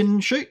that you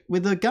can shoot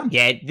with a gun.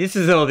 Yeah, this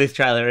is all this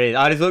trailer is.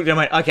 I just looked and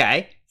went,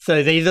 okay,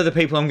 so these are the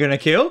people I'm going to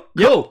kill?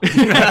 Cool.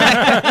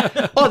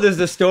 Oh, there's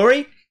a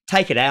story?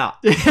 Take it out.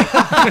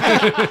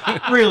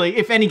 Really,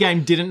 if any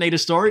game didn't need a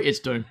story, it's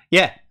Doom.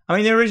 Yeah. I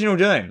mean, the original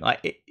Doom,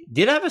 like,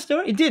 did it have a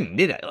story? It didn't,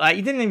 did it?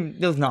 Like,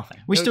 there was nothing.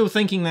 We're still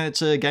thinking that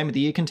it's a Game of the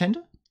Year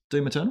contender?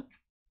 Doom Eternal?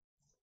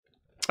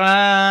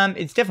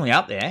 It's definitely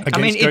up there. I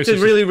mean, it's a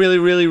really, really,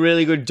 really,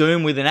 really good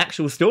Doom with an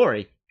actual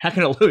story. How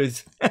can it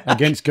lose?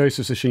 Against Ghost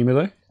of Tsushima,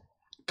 though?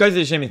 Ghost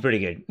of Tsushima is pretty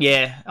good.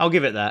 Yeah, I'll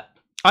give it that.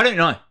 I don't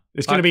know.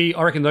 It's going to be,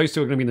 I reckon those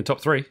two are going to be in the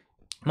top 3.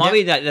 Might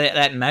be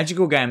that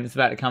magical game that's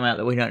about to come out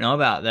that we don't know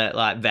about, that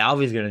like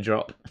Valve is going to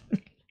drop.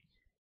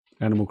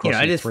 Animal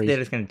Crossing 3. They're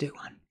just going to do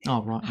one.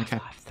 Oh, right, okay.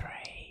 Half-Life 3.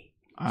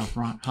 Oh,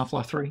 right,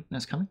 Half-Life 3,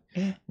 that's coming?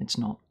 Yeah. It's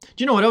not.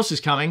 Do you know what else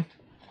is coming?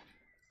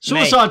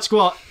 Suicide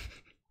Squad.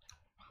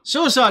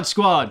 Suicide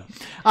Squad.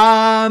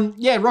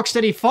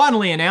 Rocksteady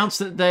finally announced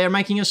that they are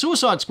making a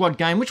Suicide Squad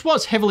game, which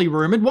was heavily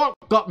rumoured. What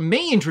got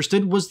me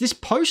interested was this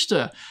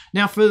poster.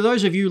 Now, for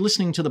those of you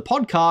listening to the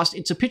podcast,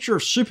 it's a picture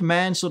of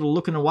Superman sort of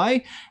looking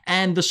away,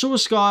 and the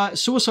Suicide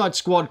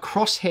Squad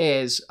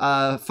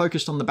crosshairs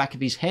focused on the back of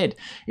his head,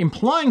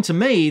 implying to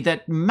me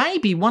that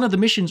maybe one of the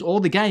missions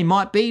or the game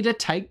might be to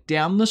take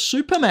down the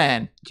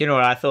Superman. Do you know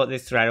what I thought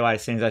this straight away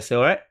as soon as I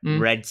saw it?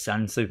 Red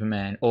Sun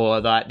Superman, or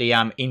like the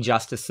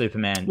Injustice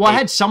Superman. Well, I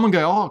had someone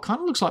go, oh, it kind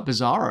of looks like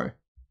Bizarro.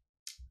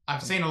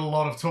 I've seen a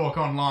lot of talk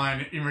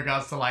online in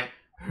regards to like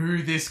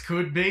who this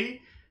could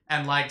be,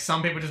 and like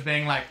some people just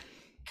being like,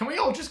 can we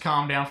all just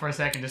calm down for a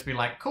second and just be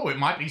like, cool, it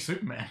might be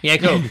Superman. Yeah,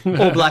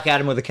 cool. Or Black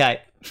Adam with a cape.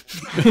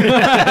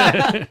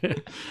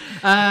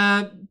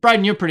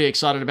 Braden, you're pretty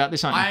excited about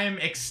this, aren't you? I am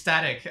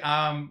ecstatic.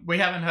 We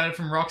haven't heard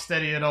from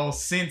Rocksteady at all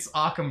since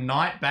Arkham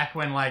Knight, back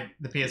when like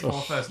the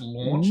PS4 first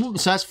launched.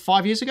 So that's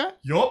 5 years ago?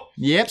 Yup.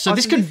 Yep, so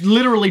this could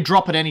literally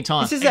drop at any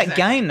time. This is that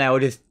game they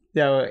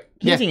were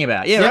teasing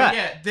about. Yeah, right.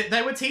 Yeah,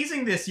 they were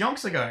teasing this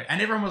yonks ago,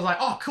 and everyone was like,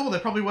 oh, cool, they're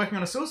probably working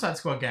on a Suicide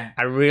Squad game.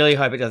 I really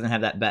hope it doesn't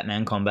have that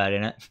Batman combat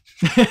in it.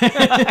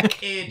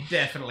 It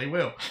definitely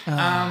will.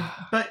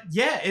 But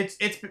yeah, it's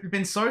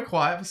been so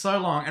quiet for so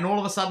long, and all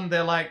of a sudden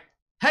they're like,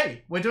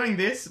 hey, we're doing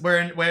this.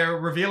 We're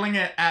revealing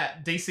it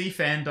at DC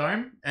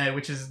Fandom,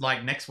 which is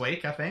like next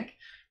week, I think.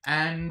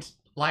 And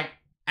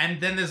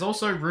then there's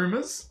also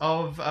rumors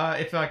of,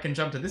 if I can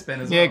jump to this, Ben,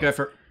 as well. Yeah, go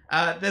for it.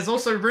 There's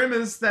also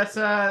rumors that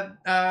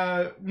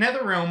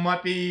NetherRealm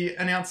might be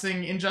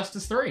announcing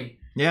Injustice 3.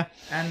 Yeah.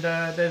 And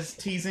there's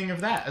teasing of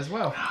that as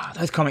well.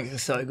 Those comics are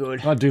so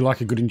good. I do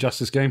like a good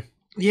Injustice game.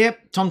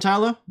 Yep, Tom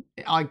Taylor.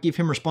 I give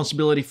him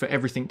responsibility for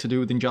everything to do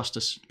with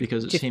Injustice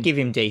because it's just him. Give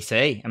him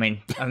DC. I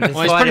mean, he's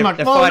pretty much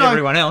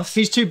everyone else.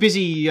 He's too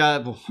busy.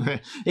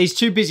 He's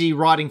too busy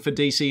writing for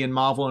DC and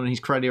Marvel, and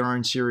he's created our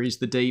own series,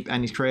 The Deep,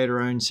 and he's created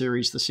our own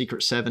series, The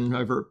Secret Seven,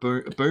 over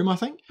at Boom, I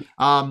think.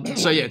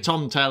 So yeah,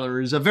 Tom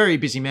Taylor is a very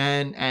busy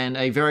man and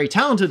a very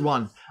talented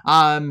one.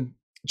 Do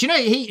you know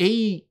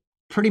he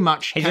pretty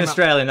much he's an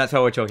Australian. That's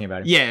why we're talking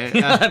about him.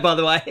 Yeah, by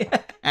the way.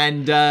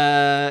 And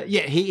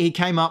he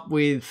came up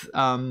with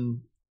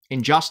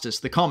Injustice,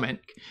 the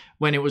comic,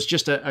 when it was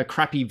just a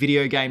crappy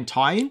video game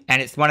tie-in.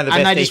 And it's one of the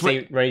best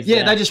DC reads.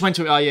 Yeah, they just went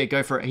to, oh yeah,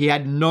 go for it. He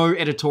had no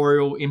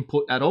editorial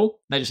input at all.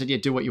 They just said, yeah,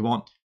 do what you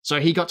want. So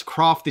he got to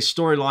craft this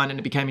storyline, and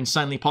it became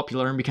insanely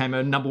popular and became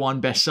a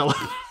 #1 bestseller.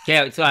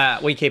 Yeah, it's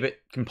we keep it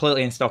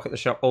completely in stock at the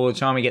shop all the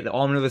time. We get the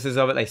omnibuses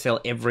of it; they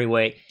sell every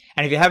week.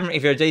 And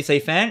if you're a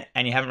DC fan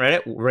and you haven't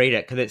read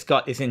it because it's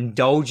got this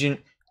indulgent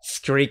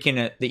streak in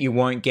it that you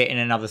won't get in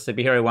another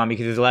superhero one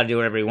because he's allowed to do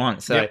whatever he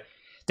wants. So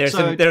there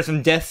are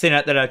some deaths in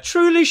it that are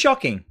truly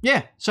shocking.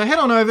 Yeah, so head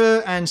on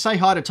over and say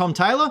hi to Tom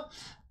Taylor.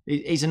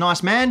 He's a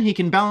nice man. He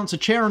can balance a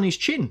chair on his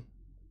chin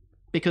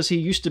because he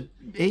used to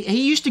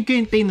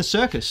be in the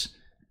circus.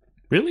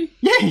 Really?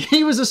 Yeah,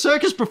 he was a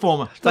circus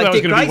performer. That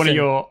was Dick going to be one of Grayson.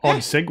 your odd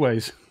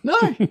segues.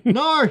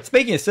 No.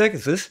 Speaking of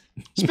circuses,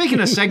 Speaking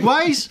of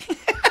segues,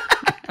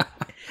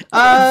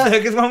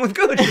 circus one was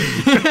good.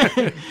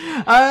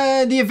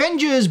 the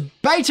Avengers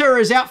beta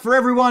is out for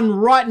everyone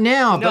right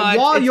now. But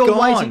No, while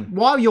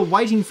you're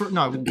waiting for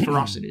for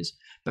us it is,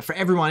 but for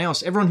everyone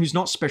else, everyone who's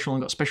not special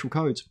and got special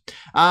codes.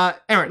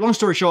 Anyway, long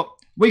story short,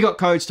 we got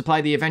codes to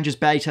play the Avengers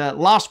beta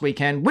last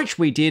weekend, which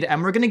we did,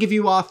 and we're going to give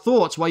you our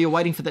thoughts while you're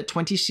waiting for that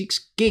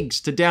 26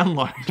 gigs to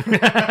download.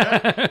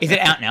 Is it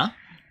out now?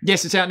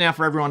 Yes, it's out now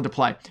for everyone to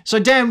play. So,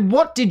 Dan,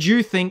 what did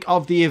you think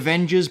of the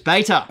Avengers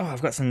beta? Oh,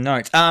 I've got some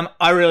notes.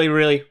 I really,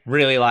 really,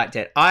 really liked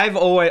it. I've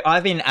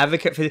been an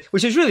advocate for this,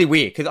 which is really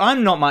weird because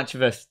I'm not much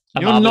of a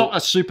You're Marvel not a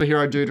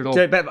superhero dude at all.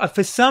 dude, but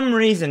for some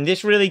reason,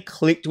 this really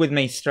clicked with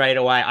me straight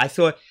away. I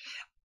thought,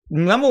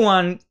 number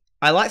one,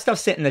 I like stuff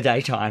set in the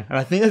daytime, and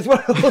I think that's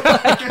what I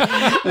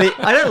like.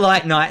 I don't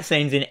like night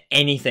scenes in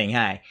anything.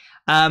 Hey,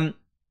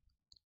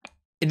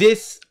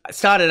 this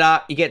started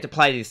up. You get to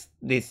play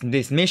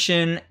this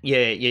mission. Yeah,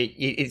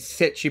 it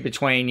sets you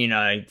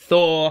between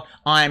Thor,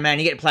 Iron Man.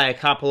 You get to play a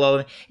couple of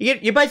them.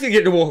 You basically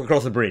get to walk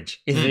across a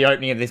bridge. Is the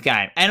opening of this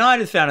game, and I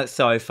just found it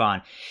so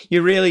fun.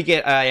 You really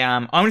get a.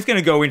 I'm just going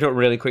to go into it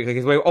really quickly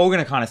because we're all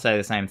going to kind of say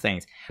the same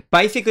things.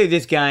 Basically,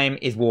 this game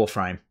is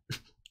Warframe.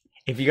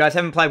 If you guys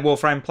haven't played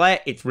Warframe, play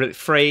it. It's really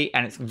free,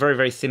 and it's very,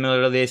 very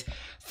similar to this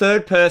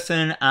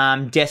third-person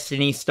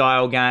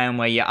Destiny-style game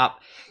where you're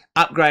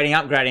upgrading,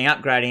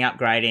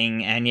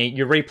 and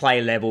you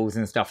replay levels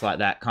and stuff like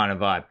that kind of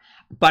vibe.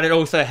 But it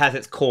also has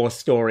its core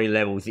story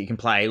levels that you can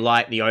play,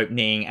 like the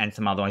opening and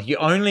some other ones. You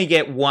only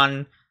get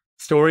one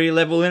story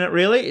level in it,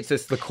 really. It's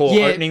just the core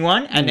opening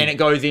one, and then it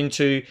goes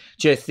into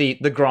just the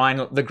grind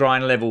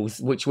levels,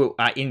 which are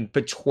in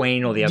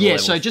between all the other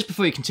levels. So just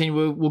before you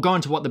continue, we'll go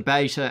into what the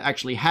beta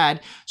actually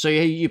had. So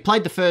you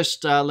played the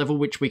first level,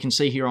 which we can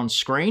see here on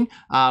screen,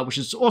 which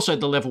is also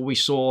the level we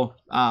saw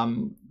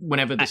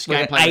whenever this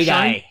gameplay was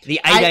shown.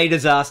 The A-Day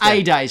disaster.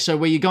 A-Day, so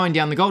where you're going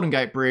down the Golden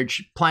Gate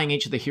Bridge, playing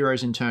each of the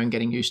heroes in turn,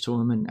 getting used to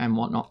them and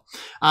whatnot.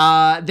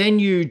 Then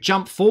you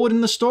jump forward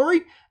in the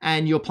story,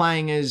 and you're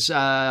playing as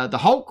the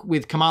Hulk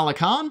with Kamala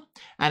Khan,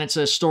 and it's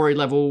a story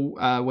level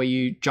where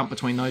you jump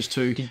between those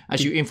two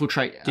as you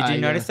infiltrate. Did you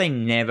notice they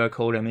never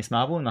called her Miss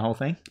Marvel in the whole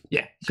thing?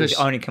 Yeah. Because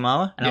only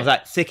Kamala. And I was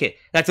like, sick it.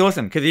 That's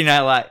awesome. Because,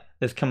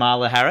 there's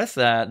Kamala Harris,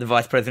 the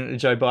vice president of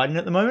Joe Biden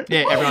at the moment.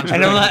 Yeah, everyone's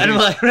and I'm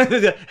like,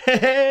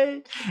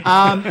 hey.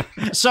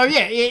 So,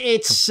 yeah,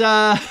 it's...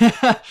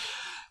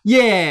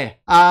 Yeah.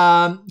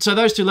 So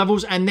those two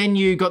levels, and then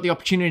you got the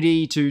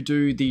opportunity to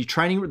do the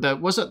training.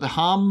 Was it the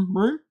harm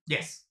room?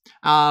 Yes.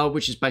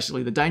 Which is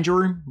basically the danger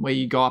room where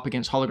you go up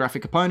against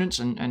holographic opponents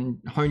and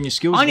hone your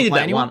skills. I only did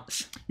that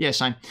once. Yeah,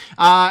 same.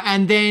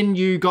 And then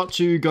you got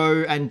to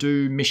go and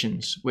do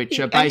missions, which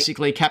are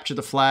basically capture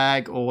the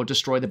flag or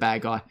destroy the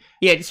bad guy.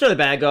 Yeah, destroy the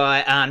bad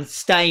guy.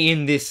 Stay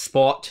in this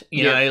spot.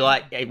 We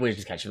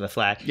just capture the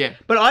flag. Yeah.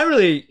 But I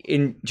really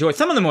enjoyed.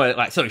 Some of them were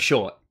sort of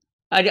short.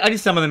 I did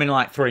some of them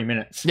in 3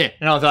 minutes. Yeah.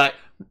 And I was like,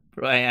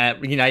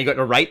 you got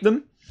to rate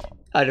them.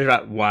 I did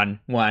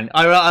one.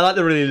 I like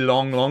the really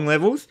long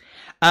levels.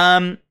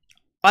 I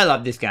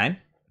love this game.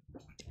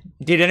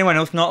 Did anyone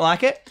else not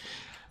like it?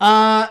 Me.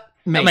 I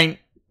mean, I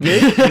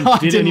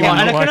Did didn't anyone like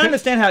and I not can like it?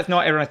 understand how it's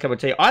not everyone's cup of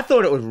tea. I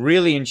thought it was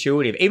really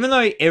intuitive, even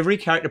though every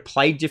character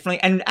played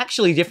differently and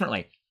actually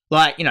differently.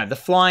 The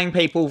flying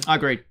people, I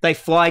agreed. they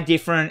fly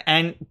different,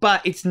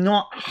 but it's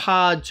not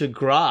hard to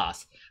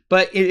grasp.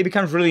 But it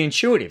becomes really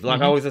intuitive.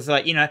 I was just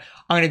like, I'm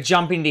going to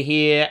jump into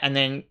here, and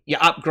then you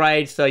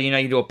upgrade. So,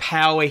 you do a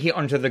power hit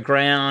onto the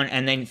ground,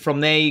 and then from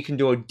there you can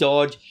do a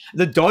dodge.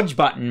 The dodge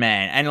button,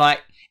 man. And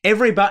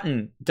every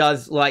button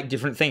does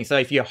different things. So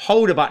if you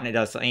hold a button, it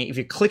does something. If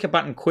you click a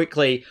button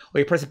quickly, or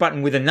you press a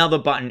button with another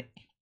button,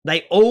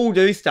 they all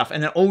do stuff,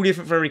 and they're all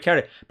different for every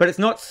character. But it's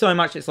not so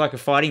much it's like a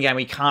fighting game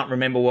where you can't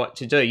remember what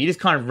to do. You just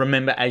kind of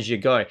remember as you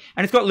go.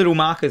 And it's got little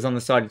markers on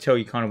the side to tell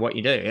you kind of what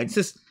you do. It's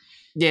just...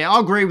 Yeah, I'll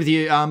agree with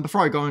you.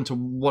 Before I go into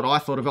what I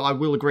thought of it, I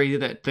will agree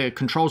that the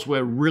controls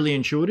were really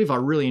intuitive. I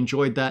really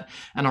enjoyed that,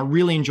 and I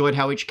really enjoyed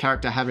how each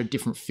character had a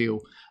different feel.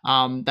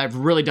 They've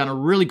really done a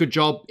really good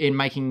job in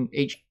making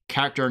each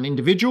character an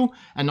individual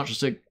and not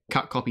just a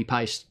cut, copy,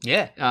 paste.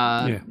 Yeah.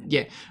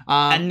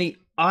 And the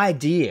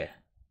idea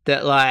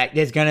that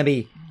there's going to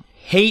be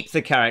heaps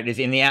of characters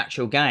in the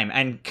actual game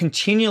and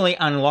continually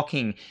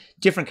unlocking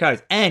different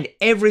codes, and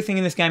everything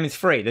in this game is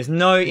free. There's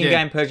no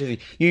in-game purchases.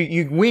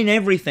 You win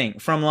everything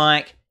from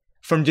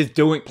just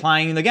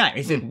playing the game.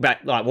 It's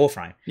about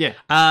Warframe. Yeah.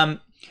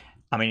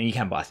 I mean, you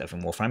can buy stuff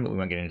in Warframe, but we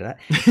won't get into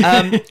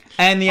that.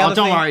 And the other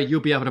don't thing, worry,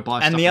 you'll be able to buy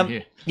stuff in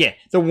here. yeah,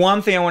 the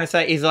one thing I want to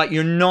say is like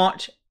you're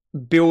not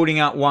building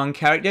up one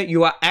character,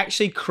 you are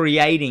actually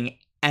creating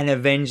an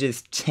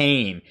Avengers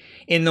team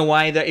in the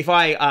way that if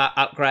I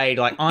upgrade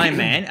like Iron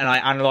Man and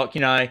I unlock,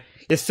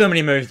 there's so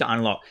many moves to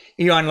unlock.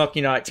 You unlock,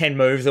 10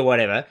 moves or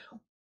whatever.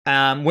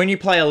 When you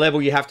play a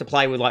level, you have to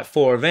play with like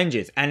 4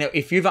 Avengers. And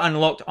if you've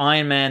unlocked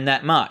Iron Man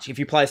that much, if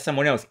you play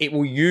someone else, it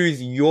will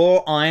use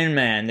your Iron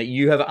Man that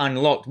you have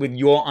unlocked with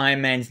your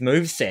Iron Man's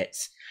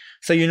movesets.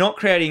 So you're not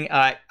creating,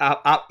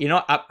 you're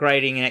not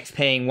upgrading and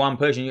XPing one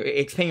person, you're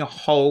XPing a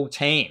whole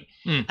team.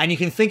 And you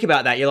can think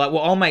about that. You're like,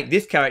 well, I'll make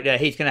this character,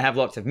 he's going to have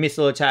lots of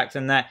missile attacks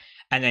and that.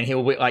 And then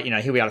he'll be like,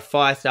 he'll be able to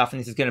fire stuff, and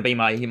this is going to be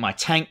my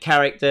tank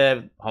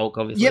character, Hulk,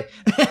 obviously. Yep.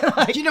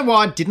 Do you know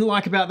what I didn't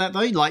like about that though?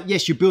 Like,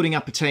 yes, you're building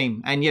up a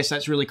team, and yes,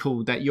 that's really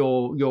cool that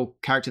your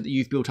character that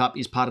you've built up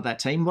is part of that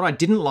team. What I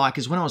didn't like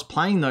is when I was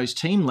playing those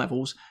team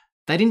levels,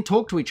 they didn't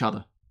talk to each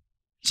other.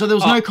 So there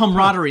was no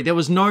camaraderie, there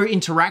was no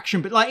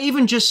interaction, but like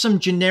even just some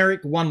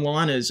generic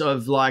one-liners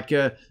of like,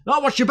 "Oh,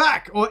 watch your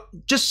back," or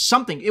just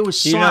something. It was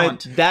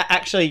silent. That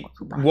actually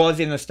was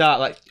in the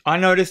start. Like I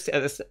noticed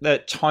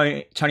that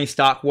Tony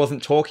Stark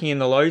wasn't talking in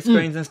the load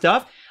screens and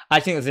stuff. I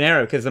think it was an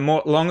error because the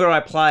longer I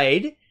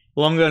played,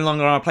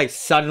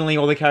 suddenly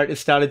all the characters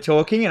started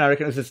talking, and I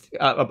reckon it was just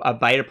a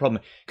beta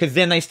problem because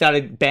then they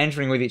started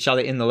bantering with each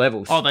other in the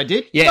levels. Oh, they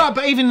did? Yeah. No,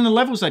 but even in the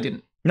levels, they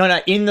didn't.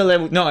 No, in the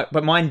level, no,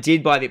 but mine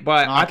did I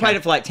played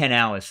it for like 10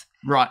 hours.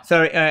 Right.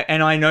 So,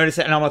 and I noticed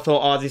it and I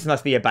thought, this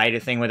must be a beta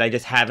thing where they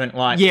just haven't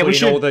put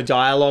in all the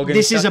dialogue and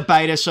this stuff. is a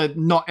beta, so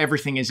not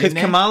everything is in there.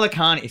 Because Kamala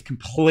Khan is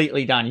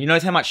completely done. You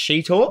notice how much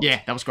she talks?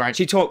 Yeah, that was great.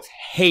 She talks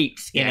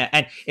heaps in it.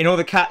 And in all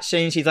the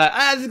cutscenes, she's like,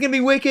 this is going to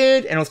be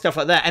wicked and all stuff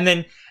like that. And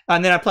then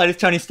I played as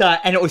Tony Stark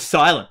and it was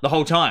silent the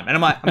whole time. And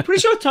I'm like, I'm pretty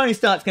sure Tony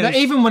Stark's going to...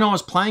 Even when I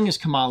was playing as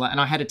Kamala and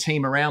I had a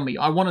team around me,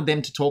 I wanted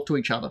them to talk to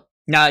each other.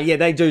 No, yeah,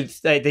 they do.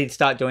 They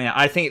start doing it.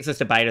 I think it's just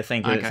a beta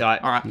thing. Okay. So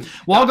all right.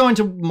 Well, I'll go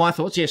into my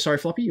thoughts. Yeah, sorry,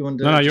 Floppy. You wanted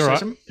to No, you're say right.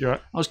 something? You're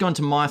right. I was going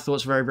to my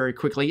thoughts very, very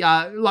quickly.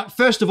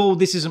 First of all,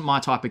 this isn't my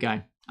type of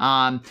game.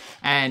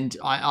 And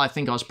I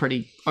think I was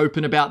pretty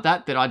open about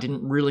that I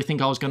didn't really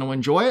think I was going to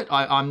enjoy it.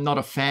 I'm not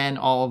a fan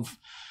of...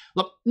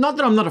 Look, not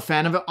that I'm not a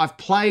fan of it. I've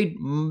played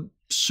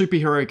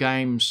superhero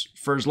games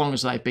for as long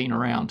as they've been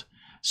around.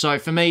 So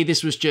for me,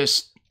 this was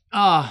just...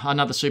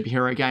 another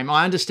superhero game.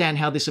 I understand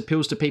how this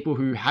appeals to people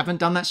who haven't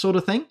done that sort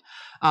of thing,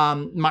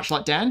 much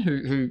like Dan,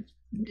 who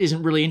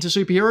isn't really into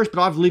superheroes,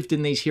 but I've lived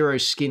in these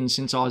heroes' skins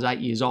since I was 8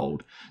 years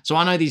old. So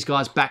I know these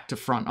guys back to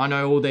front. I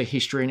know all their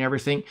history and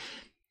everything.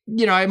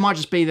 It might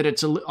just be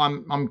that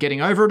I'm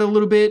getting over it a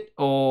little bit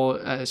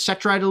or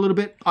saturated a little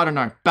bit. I don't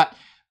know. But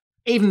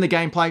even the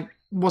gameplay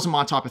wasn't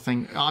my type of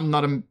thing. I'm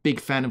not a big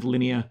fan of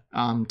linear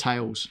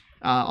tales.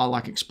 I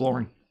like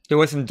exploring. There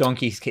were some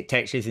donkey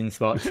textures in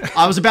spots.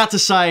 I was about to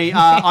say,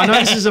 I know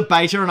this is a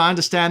beta and I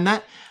understand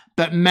that,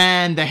 but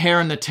man, the hair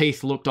and the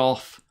teeth looked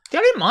off. I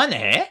didn't mind the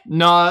hair.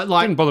 No,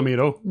 like... Didn't bother me at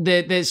all.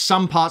 There's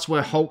some parts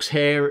where Thor's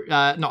hair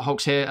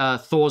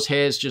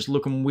is just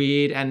looking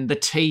weird, and the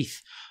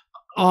teeth.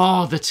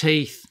 Oh, the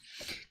teeth.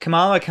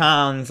 Kamala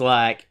Khan's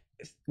like,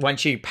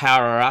 once you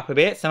power her up a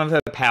bit, some of her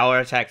power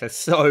attacks are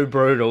so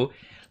brutal.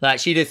 Like,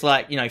 she just,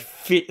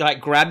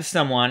 grabs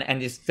someone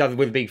and just does it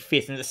with a big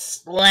fist and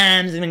just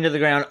slams them into the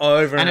ground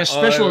over and over. And a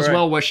special as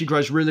well where she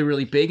grows really,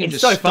 really big and it's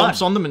just so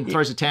stomps on them and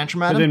throws a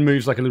tantrum at And them. then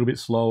moves like a little bit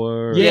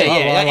slower. Yeah.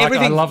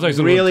 I love those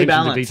little really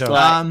attention to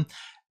balanced. detail.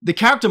 The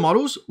character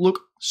models look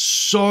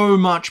so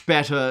much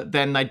better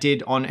than they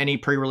did on any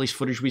pre-release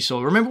footage we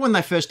saw. Remember when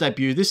they first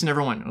debuted this and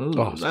everyone went,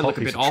 "Ooh, they look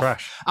a bit off."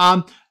 Trash.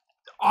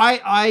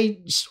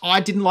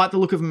 I didn't like the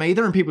look of them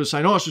either, and people are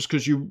saying, it's just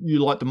because you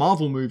like the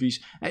Marvel movies.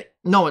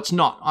 No, it's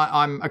not.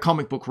 I'm a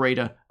comic book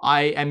reader.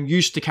 I am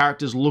used to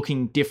characters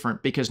looking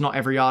different because not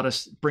every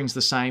artist brings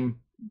the same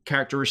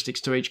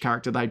characteristics to each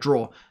character they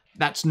draw.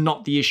 That's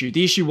not the issue.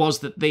 The issue was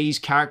that these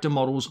character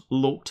models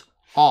looked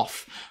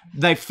off.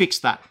 They've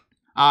fixed that.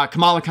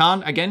 Kamala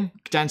Khan, again,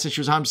 Dan said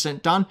she was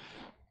 100% done.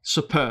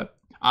 Superb.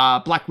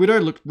 Black Widow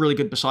looked really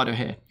good beside her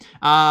hair.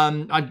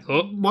 I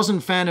wasn't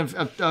a fan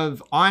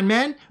of Iron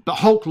Man, but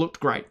Hulk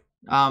looked great.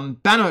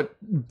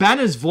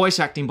 Banner's voice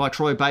acting by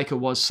Troy Baker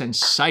was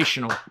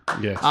sensational.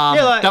 Yeah.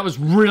 That was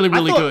really,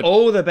 really good.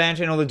 All the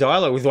banter and all the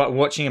dialogue was like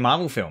watching a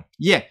Marvel film.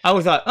 Yeah. I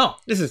was like,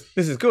 this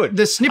is good.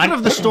 The snippet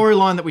of the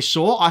storyline that we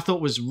saw, I thought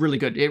was really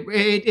good.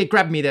 It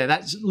grabbed me there.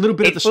 That's a little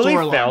bit of the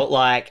storyline. It felt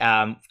like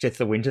just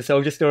the Winter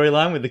Soldier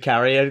storyline with the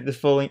carrier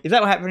just falling. Is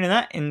that what happened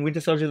in Winter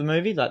Soldier the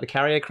movie? Like the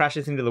carrier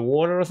crashes into the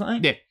water or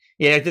something? Yeah.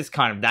 Yeah, just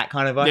kind of that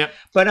kind of vibe. Yep.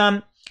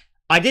 But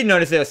I did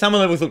notice that some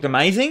levels looked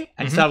amazing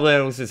and some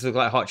levels just looked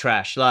like hot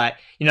trash. Like,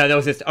 there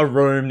was just a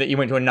room that you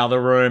went to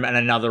another room and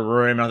another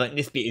room. And I was like,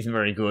 this bit isn't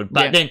very good.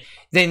 But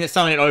then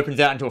suddenly it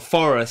opens out into a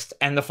forest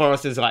and the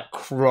forest is like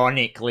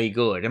chronically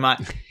good. I'm like,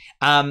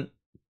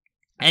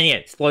 And yeah,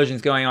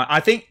 explosions going on. I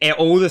think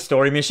all the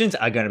story missions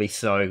are going to be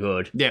so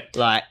good. Yeah.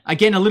 Like,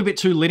 again, a little bit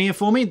too linear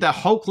for me. The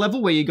Hulk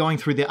level where you're going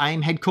through the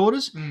AIM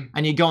headquarters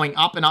and you're going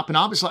up and up and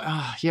up. It's like,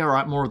 yeah, all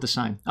right, more of the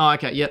same. Oh,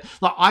 okay, yeah.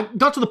 Like I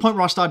got to the point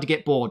where I started to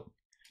get bored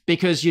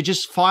because you're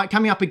just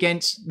coming up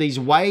against these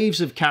waves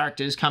of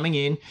characters coming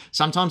in.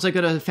 Sometimes they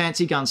got a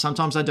fancy gun,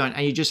 sometimes they don't.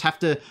 And you just have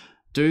to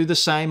do the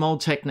same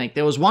old technique.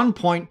 There was one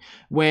point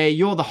where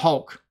you're the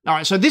Hulk. All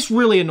right, so this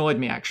really annoyed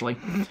me, actually.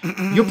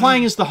 You're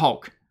playing as the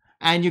Hulk.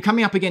 And you're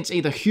coming up against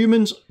either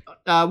humans,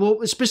 well,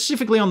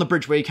 specifically on the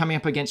bridge where you're coming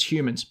up against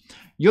humans.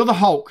 You're the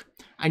Hulk,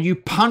 and you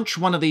punch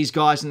one of these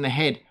guys in the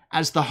head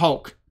as the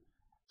Hulk.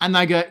 And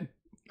they get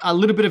a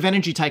little bit of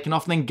energy taken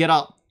off, and then get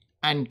up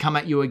and come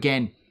at you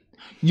again.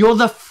 You're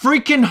the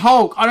freaking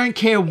Hulk. I don't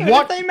care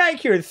what. If they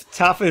make you as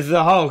tough as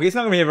the Hulk, it's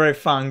not going to be a very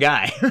fun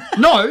game.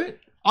 No,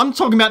 I'm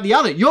talking about the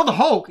other. You're the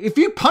Hulk. If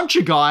you punch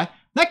a guy,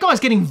 that guy's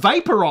getting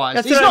vaporized.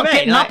 That's He's what I not mean.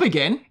 getting Like, up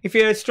again. If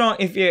you're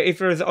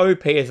as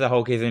OP as the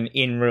Hulk is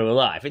in real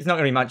life, it's not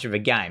going to be much of a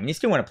game. You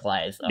still want to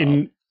play as the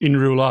Hulk. In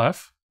real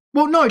life.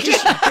 Well, no,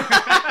 just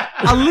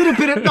a little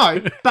bit of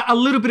but a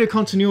little bit of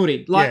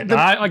continuity. Like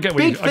I get what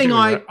big you, thing.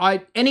 I get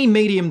what Any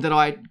medium that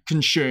I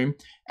consume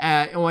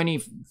or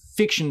any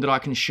fiction that I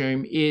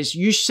consume is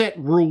you set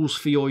rules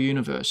for your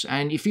universe,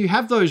 and if you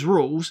have those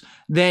rules,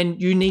 then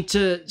you need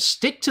to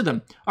stick to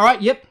them. All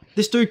right, yep.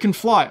 This dude can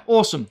fly.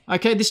 Awesome.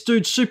 Okay, this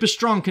dude's super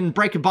strong, can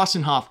break a bus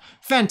in half.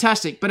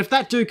 Fantastic. But if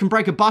that dude can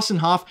break a bus in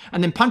half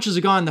and then punches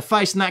a guy in the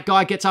face and that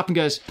guy gets up and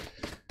goes...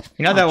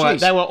 You know,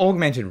 they were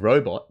augmented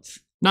robots.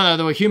 No,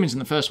 they were humans in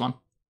the first one.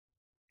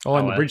 Oh,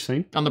 on the bridge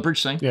scene? On the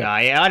bridge scene.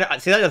 Yeah.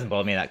 See, that doesn't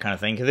bother me, that kind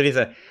of thing, because it is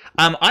a...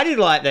 I did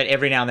like that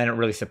every now and then it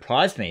really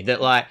surprised me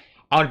that, like,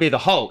 I would be the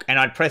Hulk and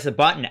I'd press a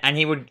button and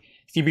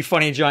he'd be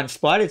fighting a giant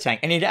spider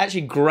tank, and he'd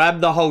actually grab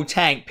the whole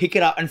tank, pick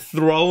it up, and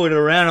throw it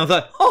around. I was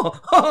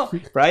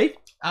like, right?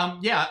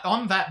 Yeah,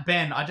 on that,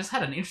 Ben, I just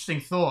had an interesting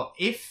thought.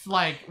 If,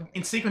 like,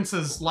 in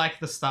sequences like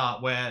the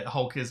start where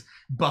Hulk is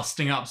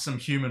busting up some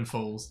human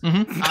fools,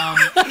 would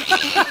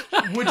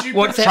you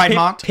What's that,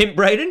 trademarked? Pimp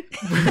Braden?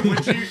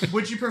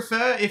 would you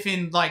prefer if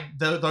in, like,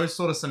 those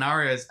sort of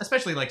scenarios,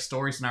 especially, like,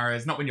 story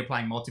scenarios, not when you're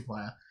playing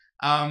multiplayer,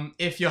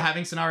 if you're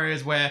having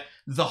scenarios where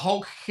the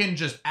Hulk can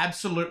just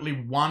absolutely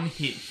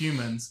one-hit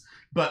humans,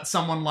 but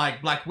someone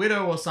like Black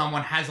Widow or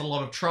someone has a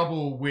lot of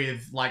trouble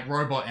with, like,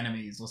 robot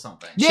enemies or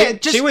something. Yeah,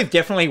 she was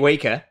definitely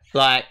weaker.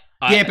 Like,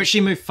 but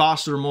she moved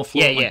faster and more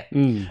fluently.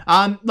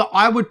 Yeah. Look,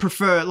 I would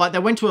prefer, like, they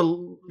went to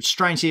a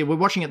strange here. We're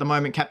watching at the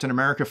moment Captain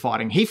America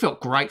fighting. He felt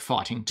great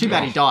fighting. Too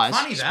bad he dies.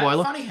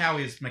 Spoiler. Funny how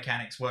his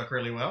mechanics work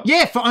really well.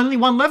 Yeah, for only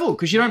one level,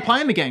 because you don't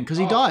play him again, because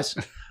he dies.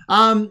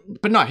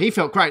 But no, he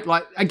felt great.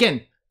 Like,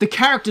 again, the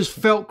characters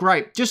felt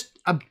great. Just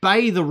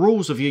obey the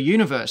rules of your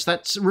universe.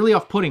 That's really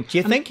off-putting. Do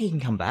you think he can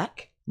come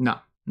back?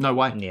 No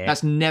way. Yeah.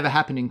 That's never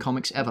happened in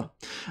comics ever.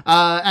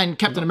 And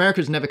Captain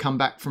America's never come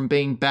back from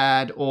being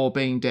bad or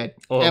being dead.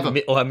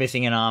 Or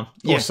missing an arm.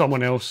 Or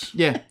someone else.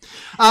 Yeah.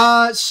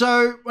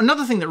 So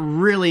another thing that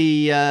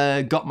really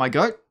got my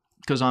goat,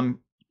 because I'm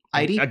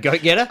 80. A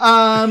goat getter?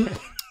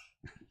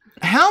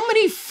 How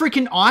many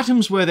freaking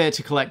items were there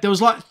to collect? There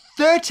was like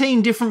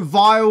 13 different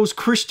vials,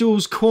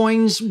 crystals,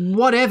 coins,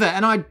 whatever.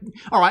 And all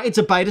right, it's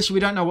a beta, so we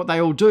don't know what they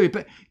all do,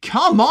 but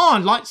come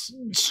on, like,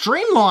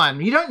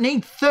 streamline. You don't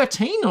need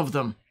 13 of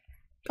them.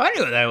 I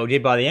knew what they all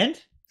did by the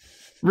end.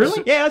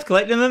 Really? Yeah, I was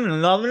collecting them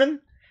and loving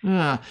them.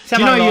 Do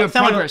you know your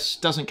progress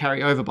doesn't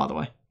carry over, by the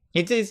way?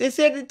 It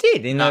said it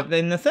did in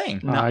the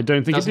thing. No, I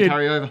don't think it doesn't did.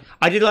 carry over.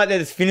 I did like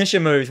those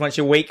finisher moves once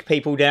you weak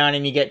people down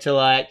and you get to,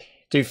 like,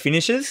 do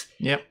finishes.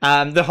 Yep.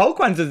 The Hulk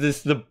ones are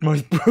just the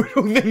most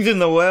brutal things in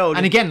the world.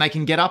 And again, they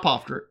can get up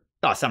after it.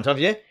 Oh, sometimes,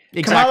 yeah.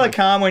 Exactly.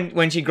 Kamala Khan,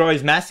 when she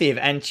grows massive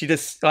and she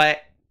just,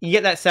 like, you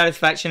get that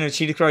satisfaction of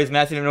she just grows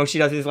massive and all she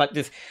does is, like,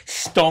 just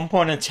stomp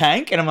on a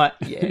tank. And I'm like,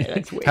 yeah,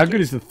 that's weird. How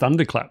good is the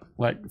thunderclap,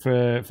 like,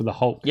 for the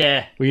Hulk?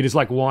 Yeah. Where you just,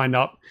 like, wind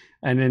up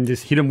and then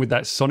just hit him with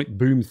that sonic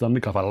boom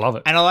thunderclap. I love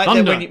it. And I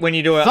like that when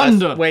you do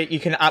where you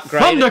can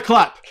upgrade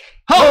Thunderclap.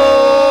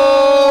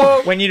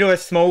 Oh! When you do a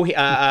small,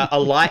 a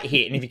light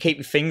hit, and if you keep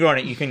your finger on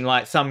it, you can,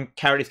 like, some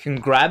characters can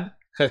grab.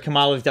 So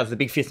Kamala does the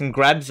big fist and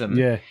grabs them.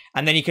 Yeah.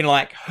 And then you can,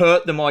 like,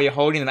 hurt them while you're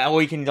holding them,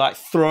 or you can, like,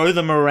 throw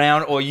them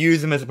around or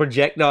use them as a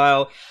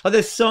projectile. Like,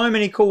 there's so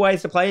many cool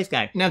ways to play this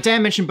game. Now,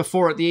 Dan mentioned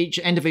before at the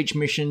end of each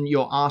mission,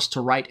 you're asked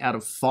to rate out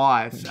of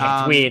 5.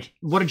 That's weird.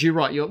 What did you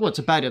rate? Well, it's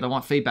a beta. They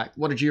want feedback.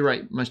 What did you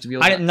rate most of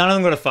yours? None of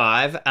them got a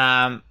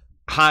 5.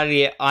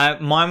 Hardly.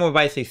 Mine were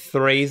basically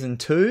 3s and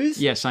 2s.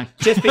 Yeah, same.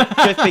 Just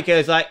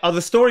because, like,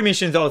 the story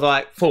missions, I was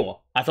like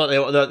 4. I thought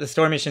the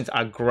story missions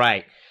are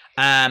great.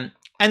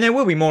 And there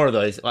will be more of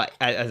those, like,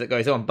 as it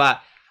goes on.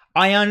 But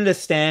I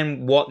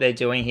understand what they're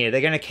doing here.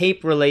 They're going to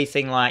keep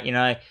releasing, like, you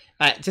know,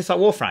 just like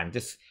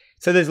Warframe.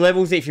 So there's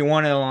levels that if you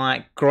want to,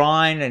 like,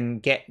 grind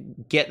and get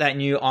that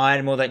new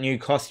item or that new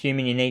costume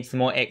and you need some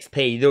more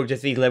XP, there will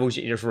just these levels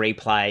that you just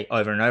replay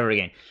over and over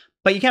again.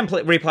 But you can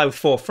replay with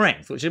 4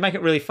 friends, which would make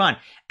it really fun.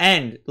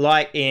 And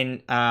like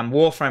in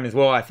Warframe as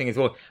well, I think as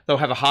well, they'll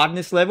have a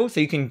hardness level,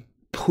 so you can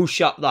push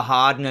up the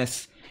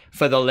hardness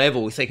for the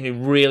level, so you can do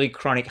really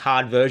chronic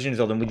hard versions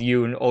of them with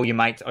you and all your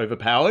mates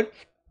overpowered.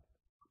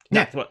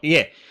 That's what,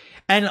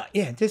 and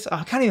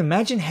I can't even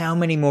imagine how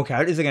many more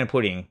characters they're going to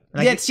put in.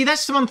 Like, see,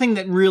 that's the one thing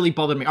that really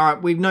bothered me. All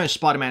right, we know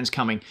Spider-Man's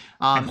coming.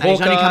 And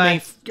Hawkeye.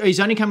 he's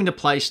only coming to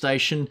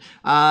PlayStation.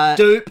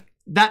 Dupe.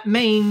 That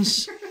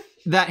means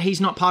that he's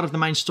not part of the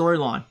main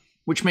storyline,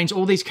 which means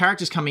all these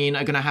characters coming in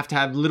are going to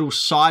have little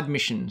side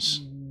missions.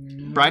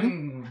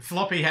 Braden?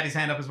 Floppy had his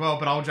hand up as well,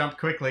 but I'll jump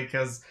quickly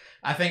because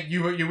I think we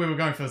were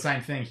going for the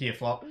same thing here,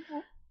 Flop.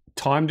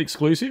 Timed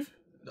exclusive?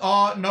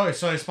 Oh, no.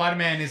 So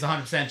Spider-Man is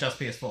 100% just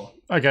PS4.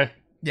 Okay.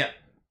 Yeah,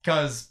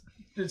 because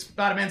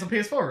Spider-Man's on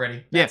PS4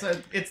 already.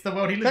 It's the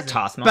world he lives That's in.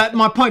 Taskmaster. But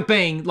my point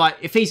being, like,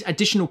 if he's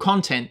additional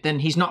content, then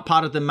he's not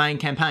part of the main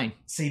campaign.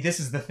 See, this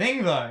is the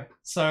thing, though.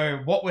 So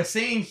what we're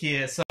seeing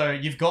here, so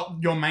you've got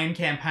your main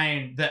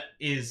campaign that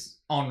is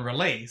on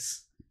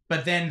release,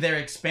 but then they're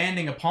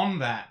expanding upon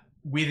that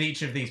with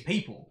each of these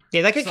people.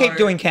 Yeah, they could keep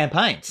doing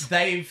campaigns.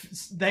 They've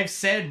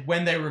said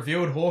when they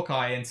revealed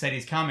Hawkeye and said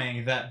he's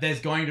coming that there's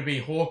going to be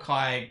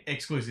Hawkeye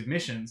exclusive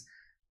missions.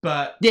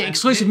 But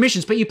exclusive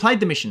missions, but you played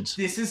the missions.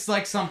 This is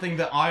like something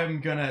that I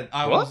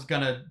was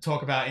gonna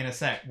talk about in a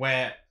sec,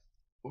 where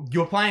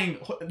you're playing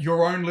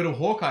your own little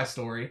Hawkeye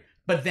story,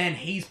 but then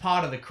he's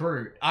part of the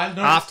crew.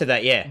 After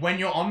that, when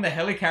you're on the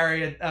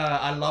helicarrier,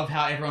 I love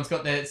how everyone's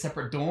got their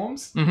separate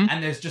dorms,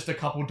 and there's just a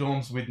couple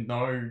dorms with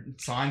no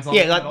signs on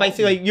them. Yeah, like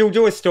basically you'll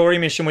do a story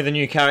mission with a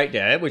new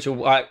character, which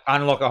will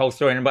unlock a whole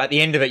story, but at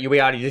the end of it, you'll be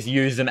able to just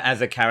use them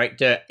as a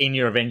character in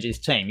your Avengers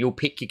team. You'll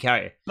pick your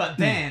character. But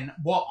then,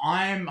 what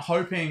I'm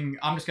hoping...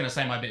 I'm just going to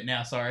say my bit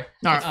now, sorry.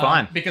 No, it's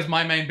fine. Because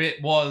my main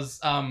bit was...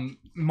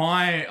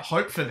 my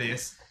hope for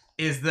this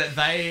is that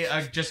they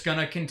are just going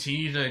to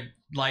continue to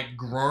like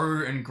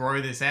grow and grow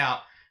this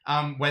out.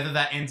 Whether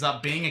that ends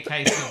up being a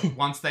case of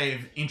once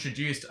they've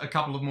introduced a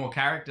couple of more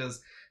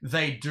characters,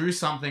 they do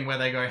something where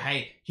they go,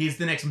 hey, here's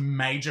the next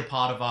major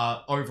part of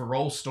our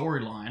overall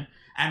storyline.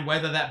 And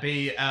whether that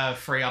be a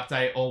free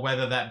update or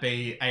whether that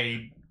be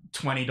a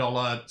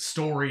 $20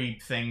 story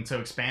thing to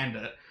expand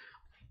it,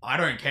 I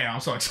don't care.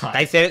 I'm so excited.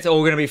 They said it's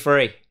all going to be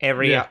free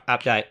every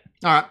update.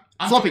 All right,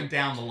 I'm Floppy. talking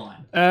down the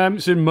line.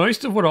 So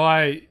most of what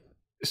I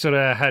sort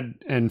of had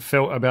and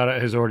felt about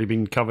it has already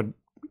been covered,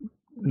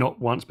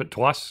 not once but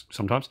twice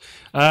sometimes.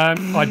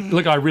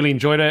 I really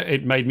enjoyed it.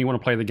 It made me want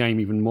to play the game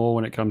even more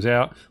when it comes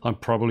out. I'm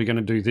probably going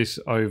to do this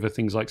over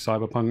things like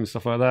Cyberpunk and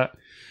stuff like that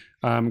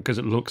because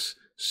it looks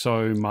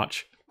so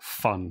much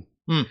fun.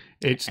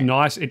 It's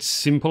nice. It's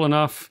simple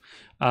enough.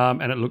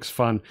 And it looks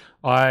fun.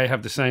 I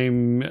have the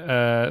same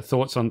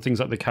thoughts on things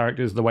like the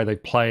characters, the way they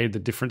played, the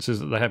differences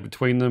that they have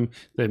between them,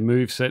 their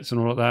move sets and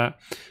all of that.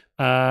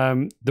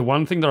 The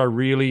one thing that I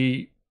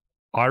really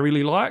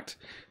liked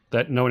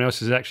that no one else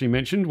has actually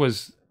mentioned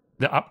was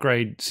the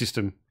upgrade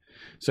system.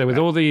 So with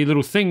all the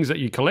little things that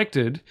you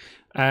collected,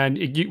 and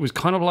it was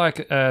kind of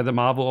like the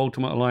Marvel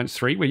Ultimate Alliance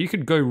 3, where you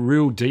could go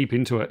real deep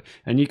into it,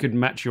 and you could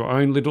match your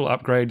own little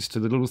upgrades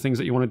to the little things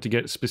that you wanted to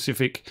get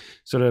specific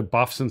sort of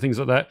buffs and things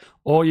like that.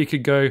 Or you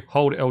could go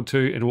hold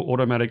L2 and it will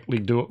automatically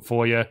do it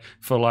for you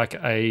for like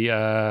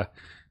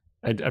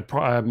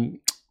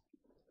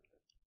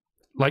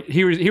like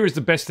here is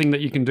the best thing that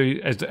you can do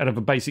out of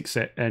a basic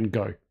set and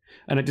go.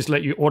 And it just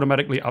let you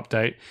automatically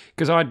update,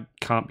 because I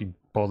can't be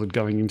bothered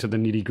going into the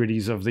nitty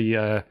gritties of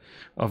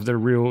the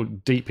real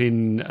deep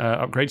in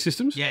upgrade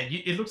systems. Yeah,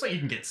 it looks like you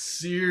can get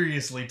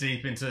seriously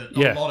deep into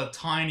a lot of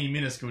tiny,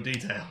 minuscule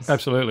details.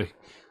 Absolutely.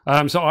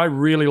 So I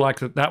really like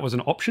that was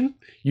an option.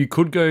 You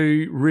could go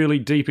really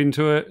deep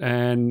into it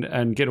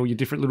and get all your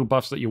different little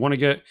buffs that you want to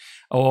get,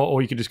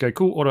 or you could just go,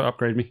 cool, auto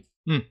upgrade me.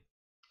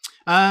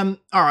 All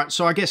right,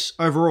 so I guess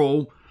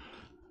overall,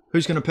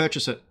 who's going to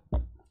purchase it?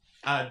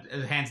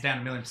 Hands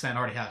down, 1,000,000%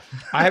 already have.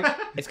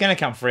 It's going to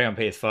come free on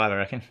PS5, I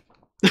reckon.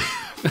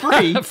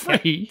 Free?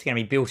 Free. It's going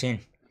to be built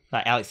in,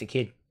 like Alex the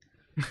Kid.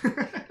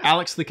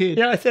 Alex the Kid.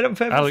 Yeah, I said it on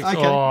purpose. Alex,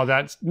 Okay. oh,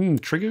 that's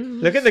trigger.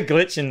 Look at the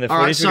glitch in the All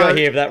right, footage we got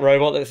here of that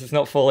robot that's just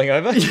not falling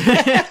over.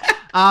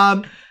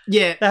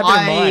 Yeah, That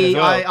happened in mine as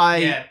well.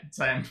 Yeah,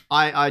 same.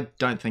 I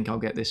don't think I'll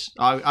get this.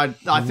 I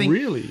think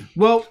Really?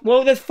 Well,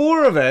 Well, there's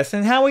 4 of us,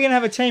 and how are we going to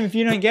have a team if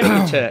you don't get it,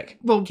 you Turk?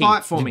 buy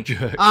it for me.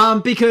 Jerk.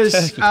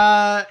 Because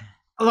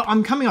look,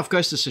 I'm coming off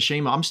Ghost of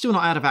Tsushima. I'm still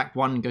not out of Act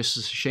 1 in Ghost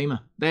of Tsushima.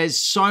 There's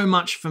so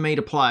much for me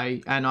to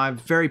play, and I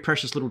have very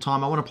precious little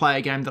time. I want to play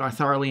a game that I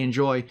thoroughly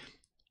enjoy,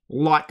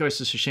 like Ghost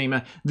of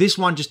Tsushima. This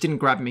one just didn't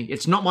grab me.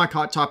 It's not my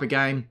type of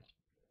game.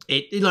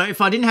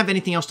 If I didn't have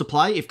anything else to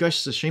play, if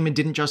Ghost of Tsushima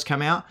didn't just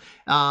come out,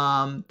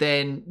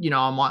 then,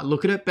 I might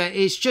look at it. But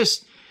it's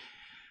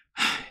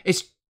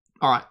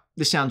all right.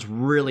 This sounds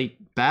really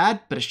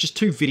bad, but it's just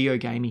too video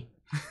gamey.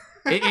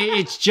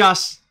 It's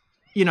just,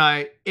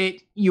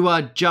 you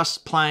are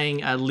just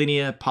playing a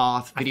linear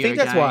path video game. I think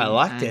that's why I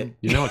liked it.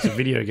 You know it's a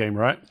video game,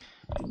 right?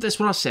 That's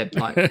what I said.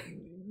 Like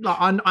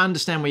I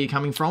understand where you're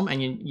coming from,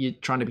 and you're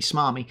trying to be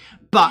smarmy.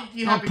 But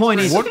You my have point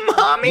is, expressed-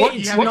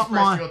 it's you have not expressed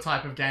my. your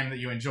type of game that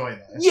you enjoy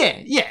there.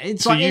 Yeah.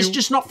 It's So like it's you-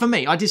 just not for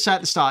me. I did say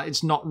at the start,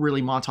 it's not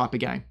really my type of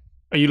game.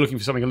 Are you looking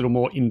for something a little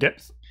more in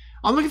depth?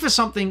 I'm looking for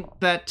something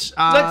that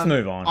Let's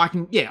move on. I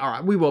can. Yeah, all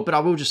right, we will. But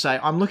I will just say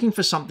I'm looking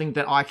for something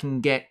that I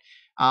can get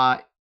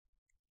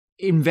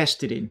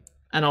invested in,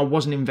 and I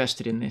wasn't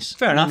invested in this.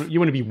 Fair enough. You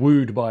want to be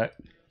wooed by it.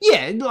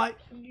 Yeah, like,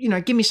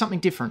 give me something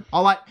different.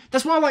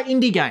 That's why I like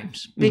indie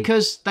games,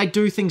 because they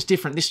do things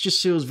different. This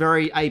just feels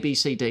very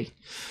ABCD.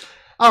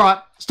 All right,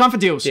 it's time for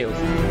deals. Deals.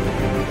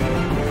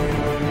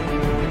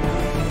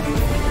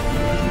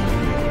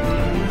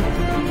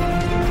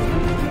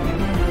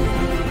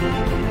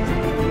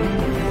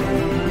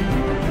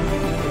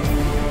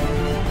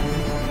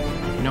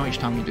 Each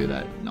time you do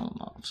that, no one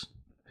laughs.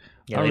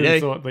 Yeah, I they really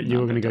do. thought that you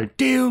were going to go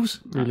deals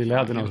really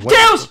loud, then I was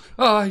waiting. Deals!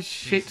 Oh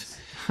shit!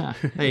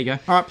 There you go.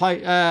 All right,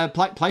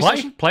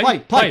 PlayStation.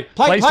 Play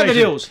The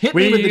deals. Hit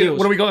me with the deals.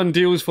 What do we got on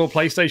deals for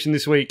PlayStation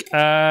this week?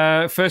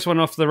 First one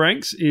off the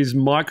ranks is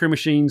Micro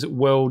Machines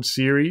World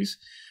Series.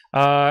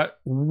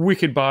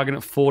 Wicked bargain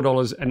at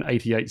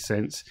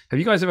 $4.88. Have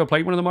you guys ever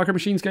played one of the Micro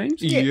Machines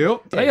games?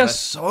 Yep. They are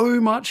so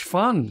much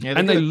fun,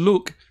 and they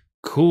look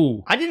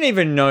cool. I didn't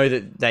even know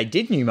that they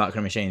did new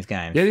Micro Machines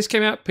games. Yeah, this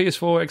came out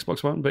PS4,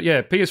 Xbox One, but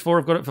yeah, PS4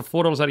 I've got it for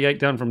 $4.88,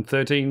 down from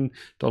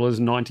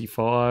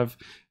 $13.95.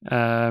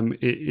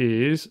 It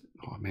is.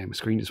 Oh man, my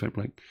screen just went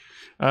blank.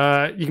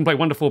 You can play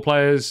 1 to 4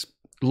 players,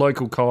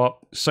 local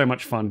co-op, so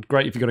much fun.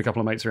 Great if you've got a couple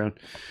of mates around.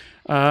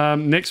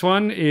 Next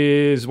one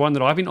is one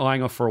that I've been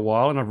eyeing off for a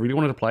while, and I've really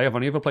wanted to play. I've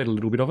only ever played a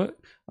little bit of it.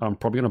 I'm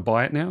probably going to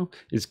buy it now.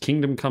 Is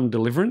Kingdom Come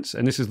Deliverance,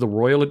 and this is the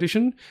Royal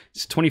Edition.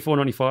 It's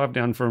 $24.95,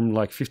 down from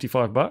like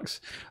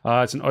 $55.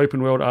 It's an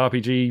open world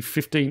RPG,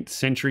 15th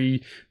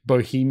century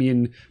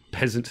Bohemian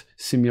peasant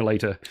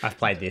simulator. I've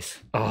played this.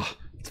 Oh,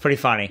 It's pretty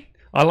funny.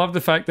 I love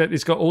the fact that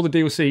it's got all the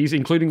DLCs,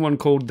 including one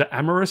called The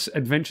Amorous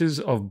Adventures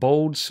of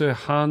Bold Sir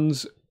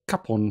Hans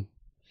Capon.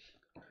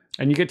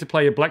 And you get to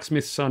play a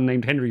blacksmith's son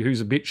named Henry,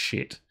 who's a bit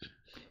shit.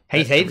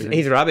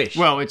 He's rubbish.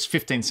 Well, it's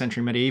 15th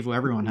century medieval.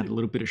 Everyone had a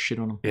little bit of shit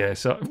on them. Yeah,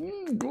 so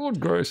God,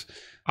 gross.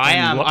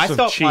 I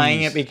stopped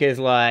playing it because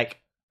I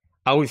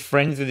was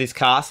friends with this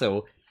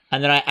castle,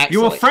 and then I actually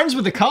You were friends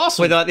with the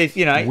castle. with this.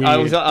 Weird.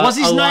 Was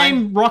his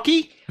name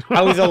Rocky?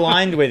 I was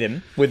aligned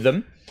with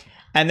them.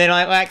 And then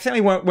I accidentally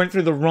went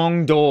through the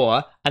wrong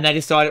door, and they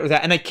decided it was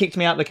that, and they kicked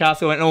me out the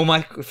castle, and all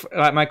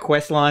my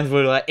quest lines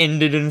were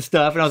ended and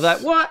stuff, and I was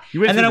like, "What?"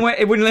 And then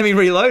it wouldn't let me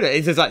reload it.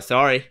 It's just like,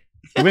 sorry.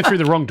 You went through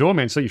the wrong door,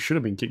 man, so you should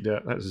have been kicked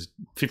out. That was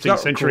 15th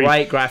century.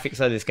 Great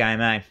graphics of this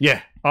game, eh?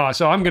 Yeah.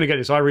 So I'm going to get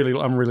this. I'm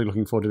really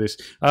looking forward to this.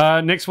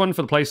 Next one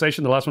for the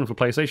PlayStation, the last one for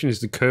PlayStation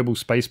is the Kerbal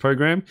Space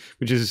Program,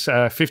 which is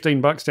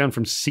 $15 down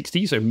from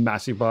 $60, so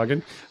massive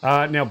bargain.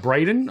 Now,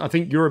 Braden, I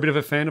think you're a bit of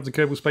a fan of the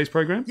Kerbal Space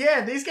Program.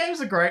 Yeah, these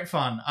games are great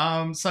fun.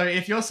 So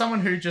if you're someone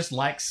who just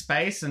likes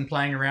space and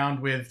playing around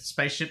with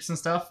spaceships and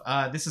stuff,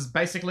 this is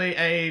basically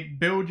a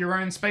build your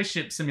own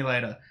spaceship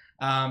simulator.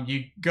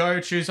 You go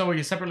choose all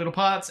your separate little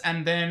parts,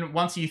 and then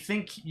once you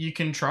think you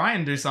can try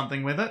and do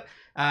something with it,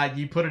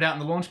 you put it out in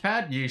the launch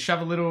pad, you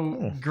shove a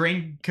little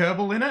green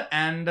Kerbal in it,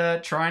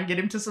 and try and get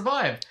him to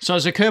survive. So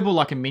is a Kerbal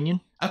like a minion?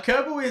 A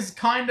Kerbal is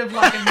kind of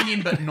like a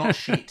minion, but not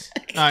shit.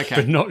 Okay.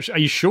 But not. Are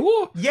you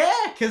sure? Yeah,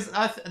 because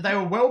they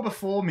were well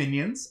before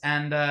minions,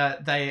 and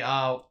they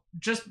are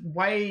just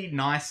way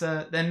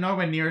nicer. They're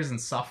nowhere near as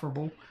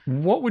insufferable.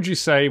 What would you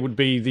say would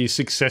be the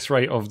success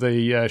rate of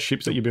the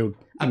ships that you build?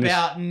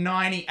 About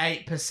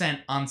 98%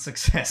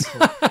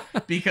 unsuccessful.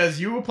 Because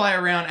you will play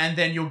around and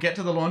then you'll get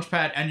to the launch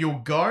pad and you'll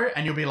go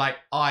and you'll be like,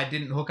 oh, I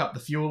didn't hook up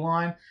the fuel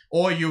line.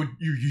 Or you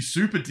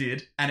super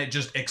did and it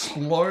just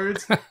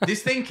explodes.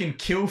 This thing can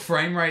kill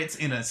frame rates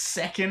in a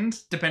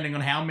second, depending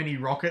on how many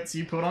rockets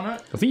you put on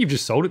it. I think you've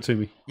just sold it to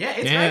me. Yeah,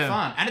 it's great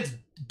fun. And it's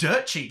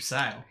dirt cheap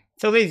sale.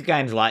 So these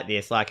games like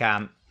this, like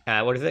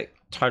what is it?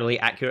 Totally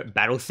Accurate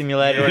Battle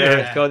Simulator, or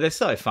whatever it's called. They're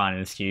so fun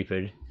and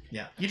stupid.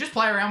 Yeah, you just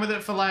play around with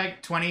it for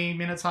like 20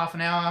 minutes, half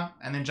an hour,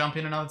 and then jump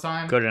in another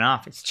time. Good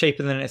enough. It's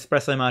cheaper than an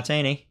espresso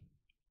martini.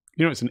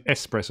 You know, it's an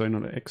espresso,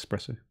 not an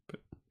espresso. But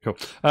cool.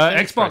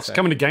 Xbox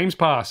coming to Games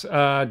Pass.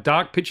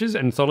 Dark Pictures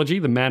Anthology,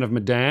 The Man of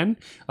Medan.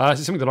 This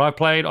is something that I've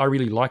played. I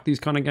really like these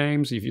kind of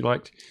games. If you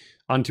liked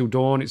Until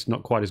Dawn, it's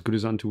not quite as good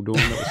as Until Dawn.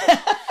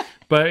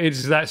 But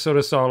it's that sort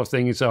of style of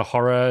thing. It's a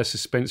horror,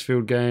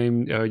 suspense-filled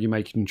game. You're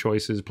making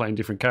choices, playing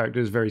different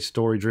characters, very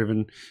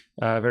story-driven,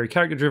 very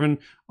character-driven.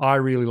 I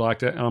really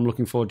liked it, and I'm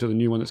looking forward to the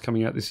new one that's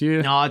coming out this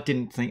year. No,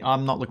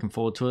 I'm not looking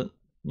forward to it.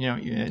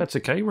 Yeah. That's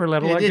okay. We're allowed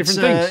to like different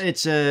things.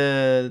 It's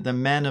the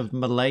Man of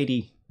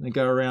Milady. They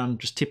go around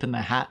just tipping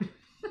their hat.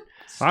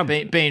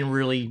 Being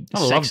really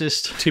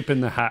sexist. Love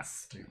tipping the hat.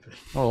 Stupid.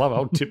 I love it.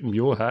 I'll tip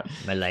your hat.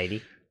 My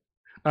lady.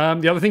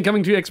 The other thing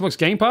coming to Xbox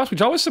Game Pass, which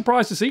I was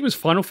surprised to see, was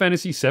Final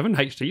Fantasy VII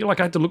HD.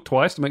 Like, I had to look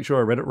twice to make sure I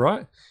read it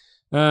right.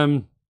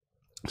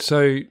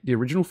 So the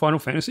original Final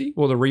Fantasy,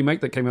 or the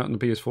remake that came out on the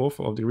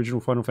PS4 of the original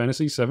Final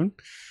Fantasy VII,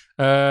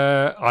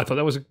 I thought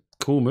that was a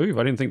cool move.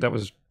 I didn't think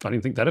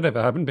that had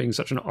ever happened, being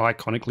such an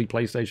iconically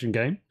PlayStation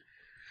game.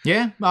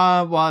 Yeah,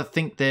 well, I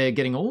think they're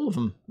getting all of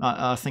them.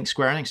 I think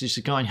Square Enix is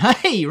just going,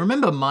 hey,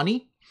 remember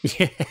money?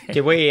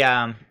 Did we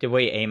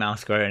email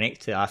Square Enix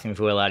to ask them if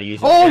we're allowed to use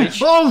it?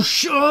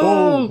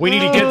 Oh, we need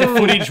to get the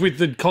footage with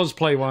the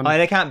cosplay one. Oh,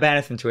 they can't ban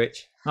us from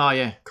Twitch. Oh,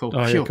 yeah, cool.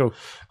 Oh, Sure. yeah, cool.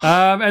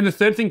 And the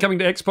third thing coming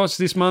to Xbox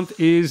this month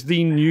is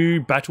the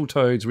new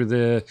Battletoads with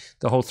the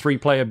whole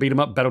 3-player beat 'em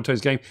up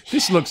Battletoads game.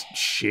 This looks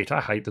shit. I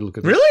hate the look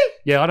of this. Really?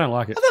 Yeah, I don't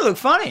like it. I thought it looked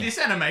funny. This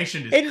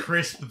animation is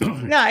crisp. Though.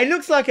 No, it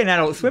looks like an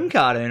Adult Swim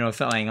cartoon or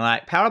something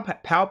like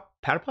Powerpuff.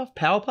 Powerpuff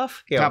Girls.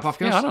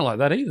 Yeah, I don't like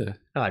that either.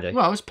 Oh, I do.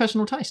 Well, it's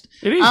personal taste.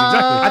 It is, exactly.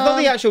 I thought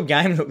the actual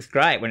game looks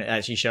great when it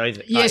actually shows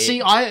it. Yeah,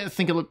 see, I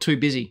think it looked too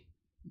busy.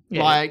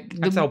 Yeah, like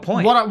that's the whole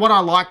point. What I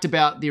liked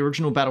about the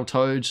original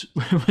Battletoads,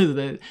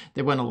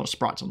 there weren't a lot of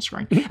sprites on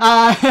screen.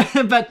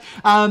 But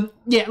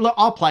yeah, look,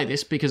 I'll play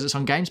this because it's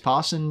on Games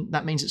Pass, and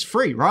that means it's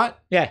free, right?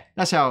 Yeah,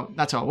 that's how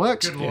it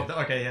works. Good lord.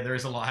 Okay, yeah, there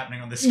is a lot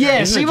happening on this.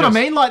 Yeah, screen. see what I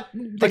mean? Like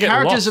the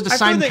characters are the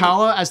same that-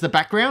 color as the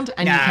background,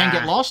 and you can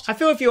get lost. I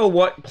feel if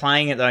you're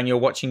playing it though and you're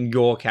watching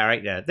your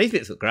character, these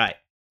bits look great.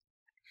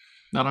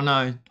 I don't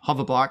know,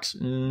 hover bikes.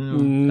 But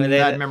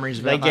Bad memories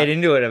about They that. get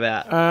into it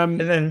about. And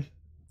then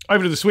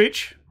over to the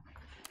Switch.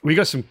 We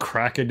got some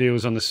cracker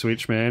deals on the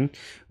Switch, man.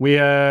 We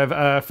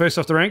have, first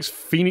off the ranks,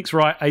 Phoenix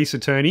Wright Ace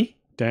Attorney.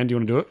 Dan, do you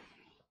want to do it?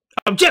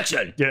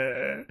 objection.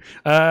 Yeah.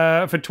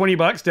 For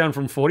 $20, down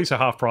from 40, so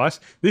half price.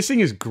 This thing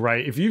is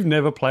great. If you've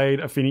never played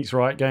a Phoenix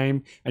Wright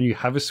game and you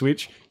have a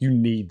Switch, you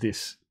need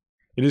this.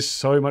 It is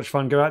so much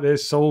fun. Go out there,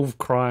 solve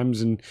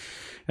crimes, and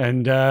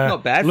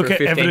Not bad look for a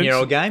at evidence.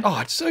 15-year-old game. Oh,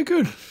 it's so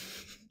good.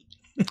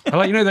 I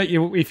like, you know that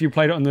if you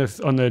played it on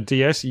the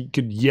DS, you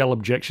could yell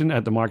objection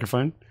at the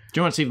microphone. Do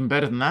you know what's even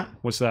better than that?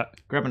 What's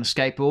that? Grabbing a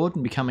skateboard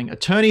and becoming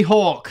Attorney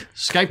Hawk,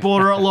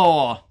 skateboarder at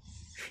law.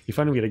 If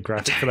only we get a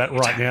graphic for that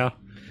right now.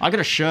 I got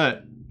a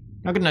shirt.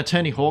 I got an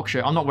Attorney Hawk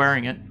shirt. I'm not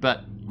wearing it,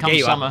 but come Yeah,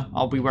 you summer,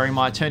 I'll be wearing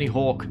my Attorney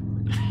Hawk.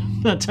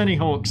 Attorney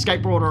Hawk,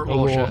 skateboarder at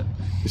law shirt.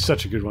 It's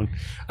such a good one.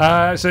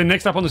 So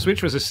next up on the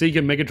Switch was the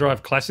Sega Mega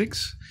Drive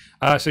Classics.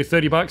 So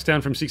 $30,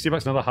 down from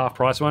 $60, another half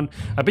price one.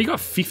 But you got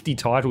 50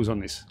 titles on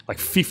this, like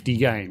 50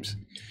 games.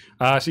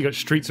 So you got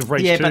Streets of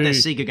Rage 2. Yeah, but they're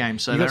Sega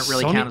games, so they don't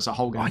really Sonic. count as a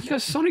whole game. Oh, you got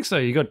Sonics though.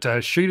 You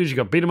got shooters, you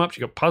got beat 'em ups,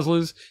 you got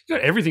puzzlers, you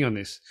got everything on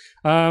this.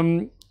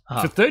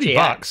 For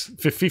 $30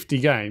 for 50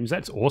 games,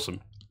 that's awesome.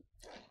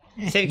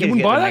 You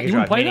wouldn't buy that? You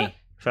wouldn't play that?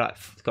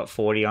 It's got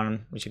 40 on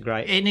them, which are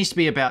great. It needs to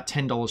be about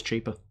 $10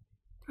 cheaper.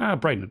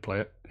 Braden would play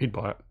it. He'd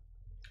buy it.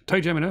 Toe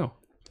Jam and Earl.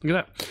 Look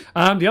at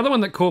that. The other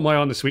one that caught my eye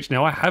on the Switch,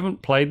 now I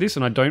haven't played this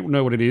and I don't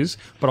know what it is,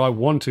 but I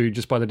want to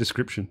just by the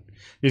description.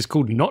 It's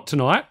called Not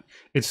Tonight.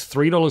 It's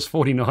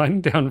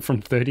 $3.49 down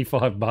from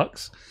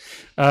 $35.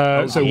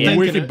 So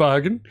wicked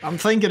bargain. I'm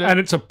thinking it. And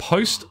it's a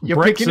post-Brexit.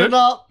 You're picking it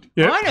up.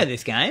 Yep. I know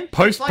this game.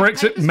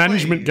 Post-Brexit Papers,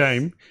 management Please.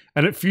 game,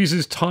 and it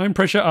fuses time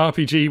pressure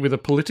RPG with a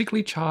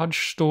politically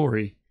charged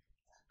story.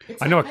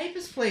 It's I know like it-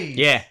 Papers, Please.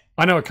 Yeah.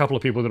 I know a couple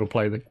of people that'll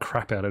play the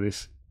crap out of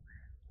this.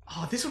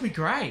 Oh, this will be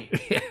great.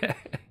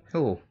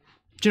 Cool.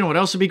 Do you know what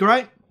else would be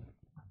great?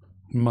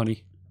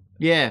 Money.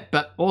 Yeah,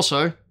 but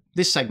also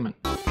this segment.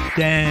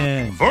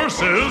 Dan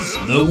versus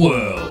the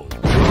world.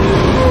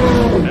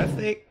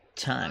 Perfect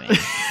timing.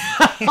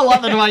 I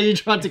like the way you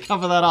tried to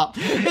cover that up.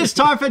 It's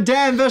time for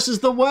Dan versus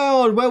the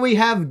world, where we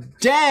have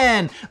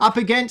Dan up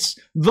against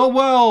the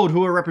world,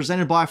 who are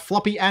represented by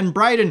Floppy and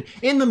Braden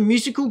in the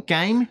musical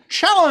game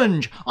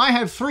challenge. I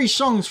have 3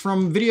 songs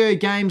from video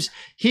games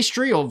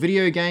history or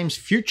video games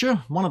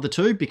future, one of the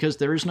two, because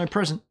there is no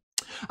present.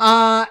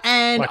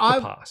 And Like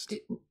the past.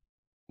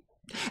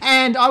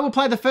 And I will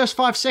play the first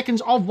 5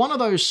 seconds of one of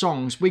those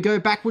songs. We go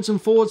backwards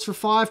and forwards for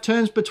 5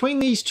 turns between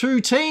these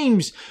two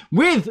teams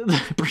with...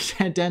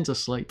 Dan's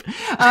asleep.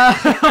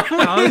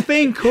 I was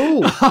being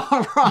cool.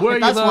 All right, Were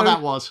you that's what though?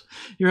 that was.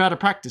 You're out of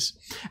practice.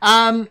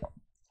 So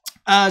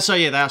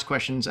yeah, they ask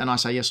questions and I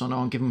say yes or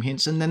no and give them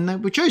hints and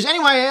then we choose.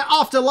 Anyway,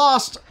 after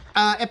last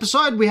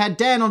episode, we had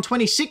Dan on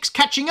 26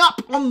 catching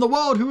up on the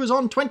world who was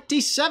on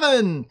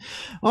 27.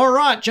 All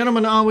right,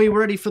 gentlemen, are we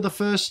ready for the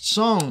first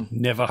song?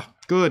 Never.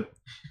 Good.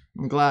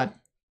 I'm glad.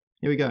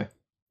 Here we go.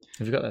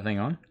 Have you got that thing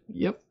on?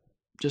 Yep.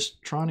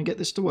 Just trying to get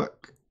this to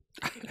work.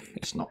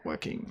 It's not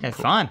working. That's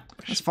fine.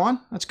 That's fine.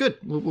 That's good.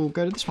 We'll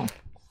go to this one.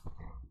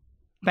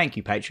 Thank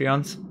you,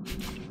 Patreons.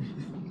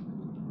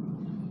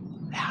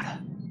 Louder.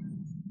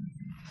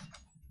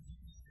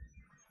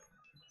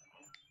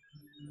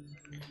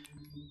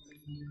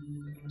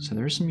 So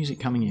there is some music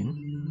coming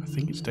in. I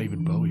think it's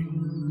David Bowie.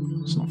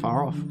 It's not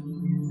far off.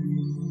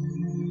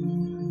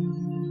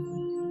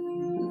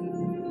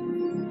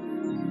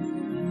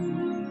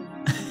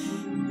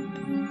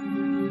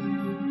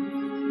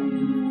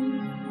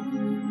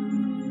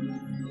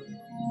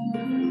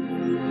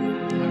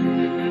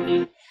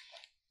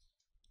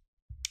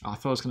 I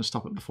thought I was going to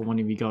stop it before one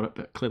of you got it,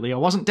 but clearly I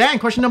wasn't. Dan,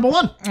 question number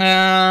 1.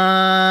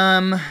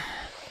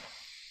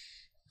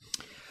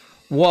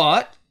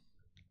 What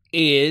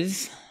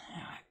is...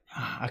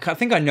 I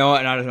think I know it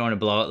and I just don't want to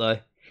blow it though.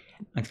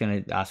 I'm just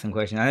going to ask some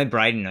questions. I know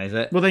Braden knows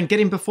it. Well, then get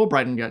him before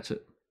Braden gets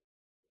it.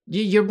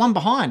 You're one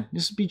behind.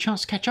 This would be a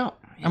chance to catch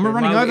up. And we're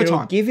running Well, it'll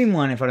overtime. give him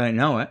one if I don't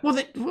know it.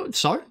 Well,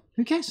 so?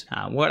 Who cares?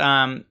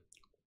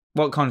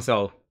 What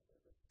console?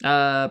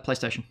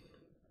 PlayStation.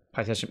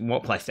 PlayStation.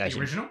 What The PlayStation?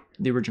 original?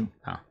 The original.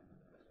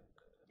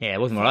 Yeah, it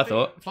wasn't what I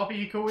thought. Floppy,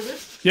 you cool with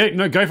this? Yeah,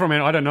 no, go for it,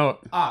 man. I don't know it.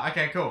 Ah,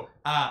 okay, cool.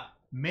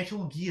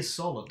 Metal Gear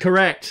Solid.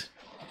 Correct.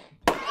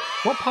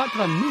 What part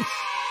did I miss?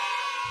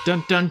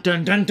 Dun dun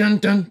dun dun dun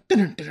dun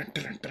dun dun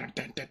dun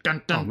dun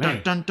dun dun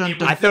man. dun dun It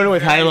dun. I thought it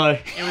was Halo.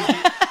 It was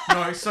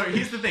no. So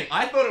here's the thing.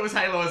 I thought it was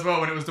Halo as well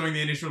when it was doing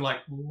the initial like.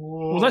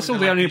 Well, that's all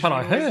the only part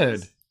I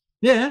heard.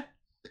 Yeah.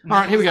 All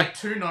right, here we go. Like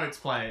 2 notes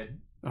played.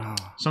 Oh.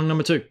 Song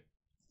number 2.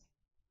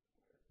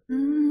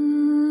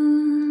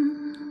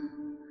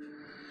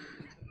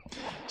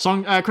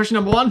 Song question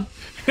number 1.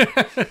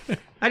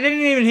 I didn't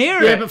even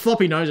hear Yeah, it. but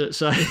Floppy knows it,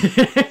 so.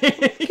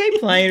 Keep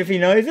playing if he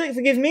knows it.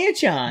 It gives me a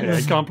chance.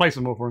 Yeah, go on, play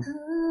some more for him.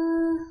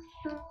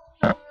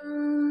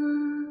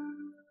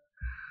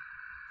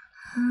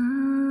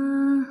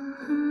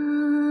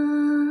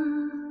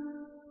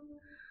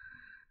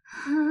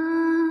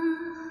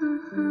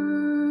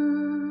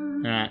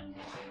 All right.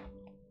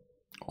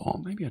 Oh,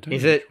 maybe I don't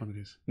Is know it- which one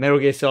it is. Metal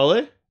Gear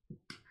Solid.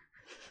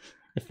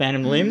 The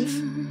Phantom Limbs.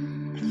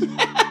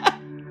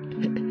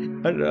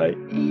 I don't know.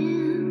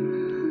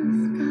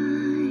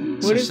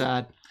 So What is-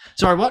 sad.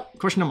 Sorry, what?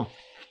 Question number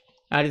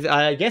 1.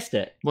 I guessed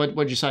it.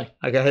 What'd you say?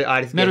 I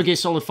just Metal guessed. Gear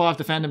Solid 5,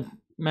 The Phantom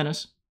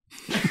Menace.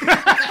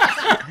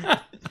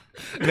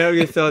 Metal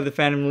Gear Solid: The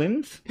Phantom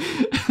Limbs.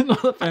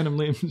 Not The Phantom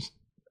Limbs.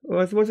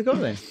 What's it called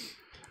then?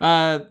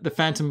 The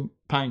Phantom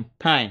Pain.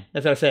 Pain.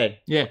 That's what I said.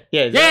 Yeah.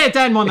 Yeah. Yeah,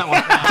 Dan won that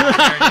one.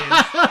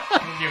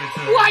 We'll give it to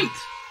him. Wait!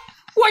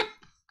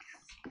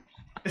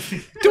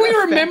 Do we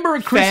remember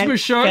a Christmas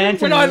show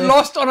Phantom when I Menace.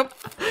 lost on a...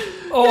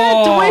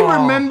 Yeah, do we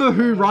Oh. remember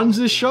who runs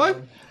this show?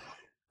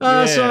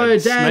 Yeah, So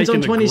Dan's Snake in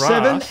on the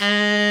 27 Grass.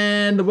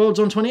 and the world's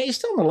on 28. He's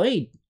still in the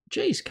lead.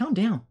 Jeez, calm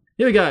down.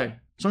 Here we go.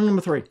 Song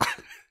number 3.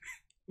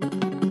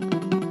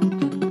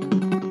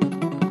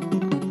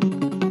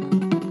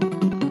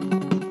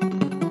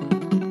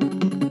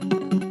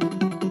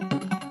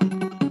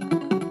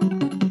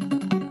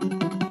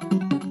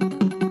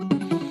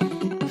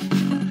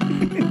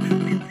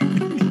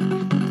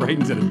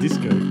 Braden's at a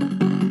disco.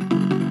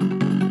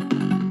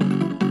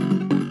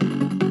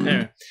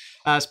 Anyway,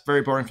 it's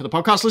very boring for the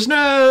podcast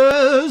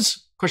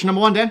listeners. Question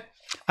number 1, Dan.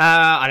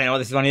 I don't know what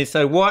this one is.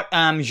 So, what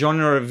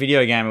genre of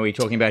video game are we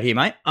talking about here,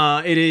 mate?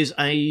 It is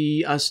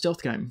a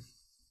stealth game.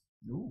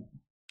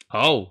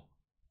 Oh,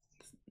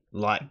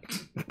 like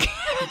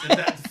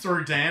That's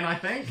through Dan, I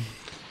think.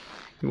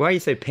 why are you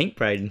so pink,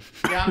 Braden?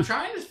 Yeah, I'm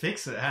trying to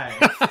fix it. Hey.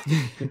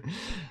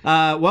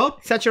 Well,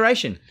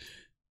 Saturation.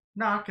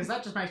 No, because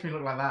that just makes me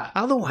look like that.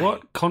 Other way.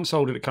 What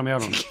console did it come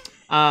out on?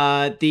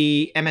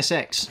 the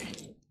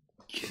MSX.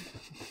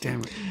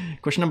 Damn it.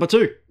 Question number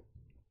 2.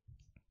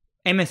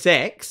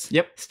 MSX.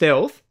 Yep.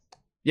 Stealth.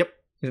 Yep.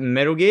 Is it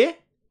Metal Gear?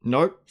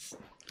 Nope.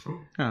 Oh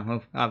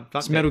well, fucked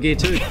It's it. Metal Gear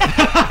 2.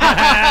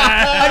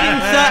 I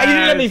didn't say. You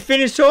didn't let me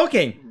finish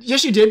talking.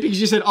 Yes, you did, because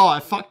you said, oh,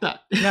 I fucked that.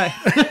 No.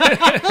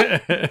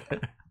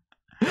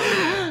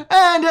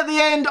 And at the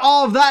end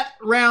of that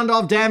round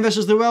of Dan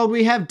versus the World,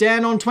 we have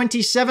Dan on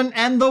 27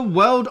 and the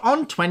World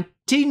on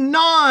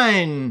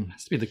 29.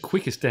 Has to be the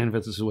quickest Dan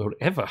versus the world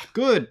ever.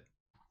 Good.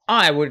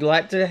 I would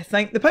like to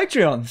thank the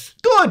Patreons.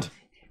 Good.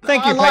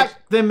 Thank you, I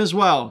like them as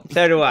well.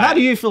 So do I. How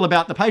do you feel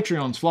about the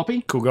Patreons,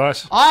 Floppy? Cool,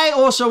 guys. I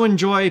also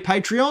enjoy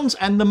Patreons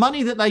and the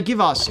money that they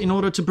give us in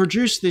order to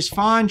produce this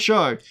fine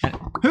show.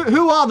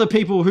 Who are the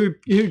people who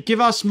give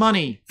us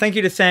money? Thank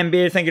you to Sam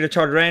Beard, thank you to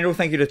Todd Randall,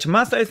 thank you to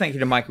Tommaso, thank you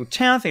to Michael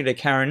Town, thank you to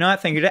Karen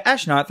Knight, thank you to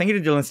Ash Knight, thank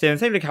you to Dylan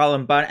Stevens, thank you to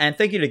Carlin Budd, and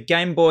thank you to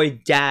Game Boy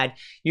Dad.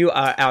 You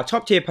are our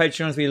top tier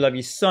Patreons. We love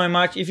you so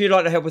much. If you'd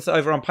like to help us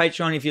over on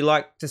Patreon, if you'd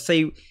like to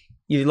see,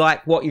 you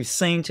like what you've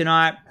seen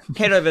tonight,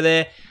 head over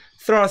there.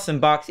 Throw us some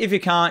bucks. If you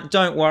can't,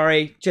 don't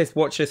worry. Just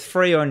watch us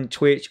free on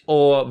Twitch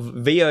or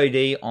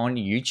VOD on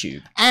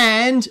YouTube.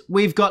 And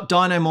we've got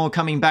Dino More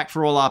coming back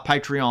for all our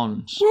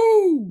Patreons.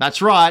 Woo!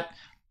 That's right.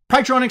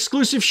 Patreon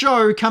exclusive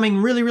show coming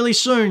really, really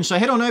soon. So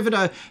head on over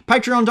to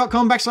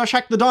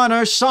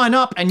patreon.com/hackthedino, sign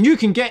up, and you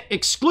can get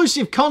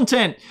exclusive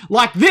content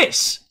like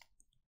this.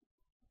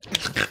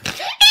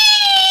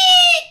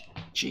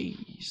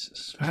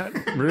 Jesus.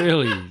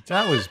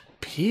 That was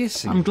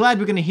piercing. I'm glad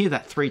we're going to hear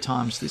that 3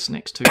 times this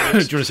next 2 Do you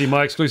weeks. want to see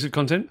my exclusive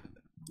content?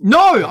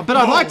 No, but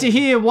I'd like to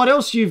hear what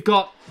else you've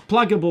got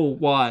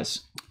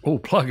pluggable-wise. Oh,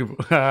 pluggable.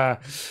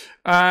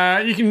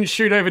 You can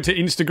shoot over to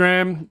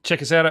Instagram.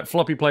 Check us out at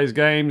Floppy Plays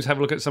Games. Have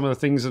a look at some of the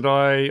things that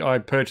I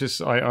purchase,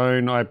 I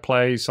own, I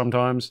play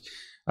sometimes.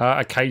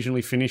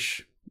 Occasionally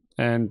finish.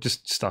 And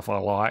just stuff I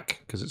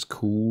like because it's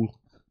cool.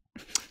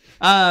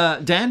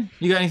 Dan,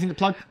 you got anything to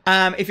plug?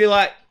 If you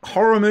like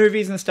horror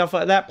movies and stuff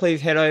like that, please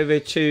head over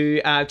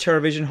to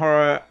Terrorvision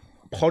Horror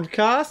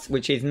Podcast,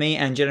 which is me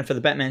and Jennifer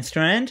the Batman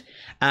Strand,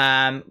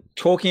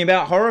 talking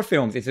about horror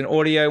films. It's an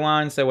audio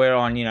one, so we're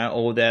on,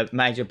 all the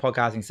major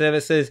podcasting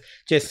services.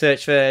 Just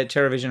search for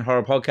Terrorvision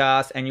Horror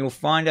Podcast, and you'll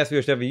find us. We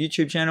also have a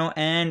YouTube channel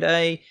and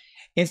a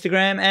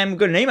Instagram, and we've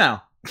got an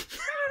email.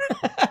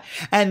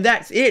 And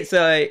that's it.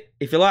 So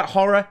if you like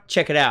horror,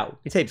 check it out.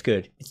 It's heaps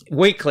good. It's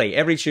weekly.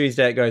 Every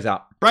Tuesday it goes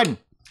up. Braden.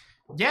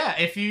 yeah,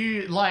 if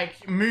you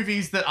like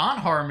movies that aren't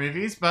horror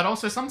movies, but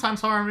also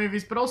sometimes horror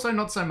movies, but also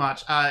not so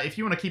much. If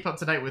you want to keep up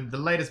to date with the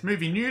latest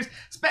movie news,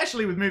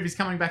 especially with movies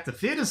coming back to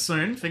theaters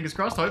soon, fingers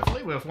crossed,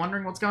 hopefully, we're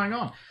wondering what's going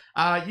on.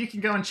 You can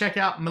go and check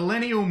out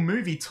Millennial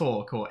Movie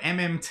Talk, or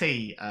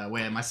MMT,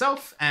 where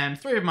myself and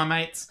 3 of my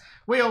mates,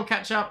 we all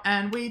catch up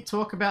and we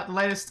talk about the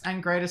latest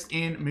and greatest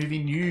in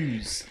movie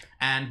news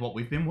and what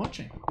we've been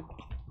watching.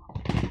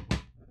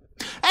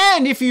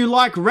 And if you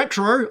like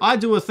retro, I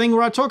do a thing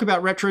where I talk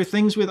about retro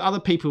things with other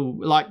people,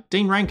 like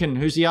Dean Rankin,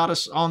 who's the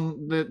artist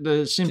on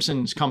the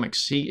Simpsons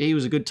comics. He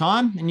was a good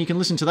time, and you can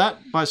listen to that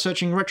by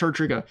searching Retro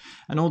Trigger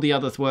and all the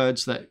other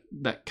words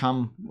that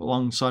come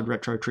alongside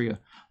Retro Trigger,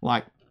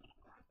 like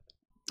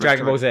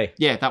Dragon Ball Z.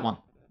 Yeah, that one.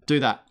 Do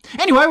that.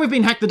 Anyway, we've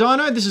been Hack the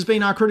Dino. This has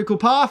been our Critical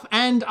Path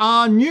and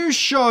our news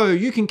show.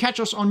 You can catch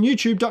us on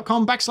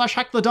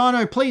youtube.com/Hack the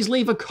Dino. Please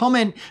leave a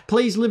comment.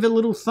 Please leave a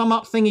little thumb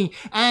up thingy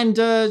and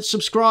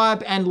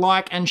subscribe and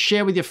like and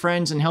share with your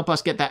friends and help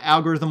us get that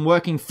algorithm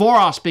working for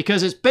us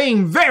because it's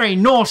being very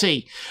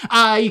naughty.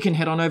 You can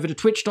head on over to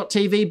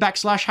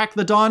twitch.tv/Hack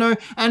the Dino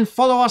and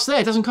follow us there.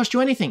 It doesn't cost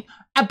you anything.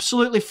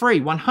 Absolutely free,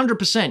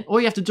 100%. All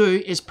you have to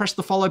do is press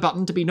the follow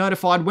button to be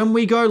notified when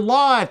we go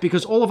live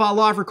because all of our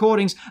live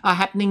recordings are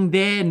happening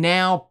there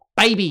now,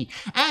 baby.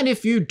 And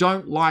if you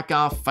don't like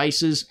our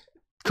faces,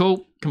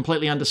 cool,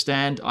 completely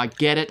understand. I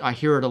get it. I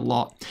hear it a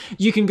lot.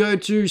 You can go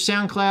to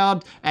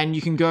SoundCloud and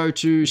you can go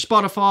to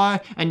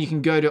Spotify and you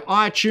can go to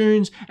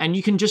iTunes and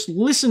you can just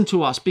listen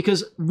to us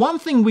because one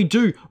thing we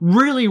do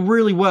really,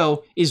 really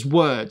well is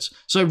words.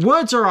 So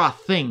words are our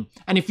thing.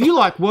 And if you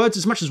like words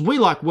as much as we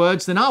like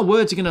words, then our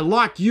words are going to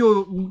like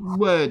your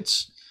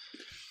words.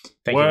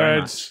 Thank you very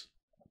much.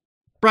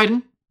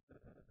 Brayden,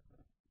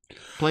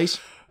 please.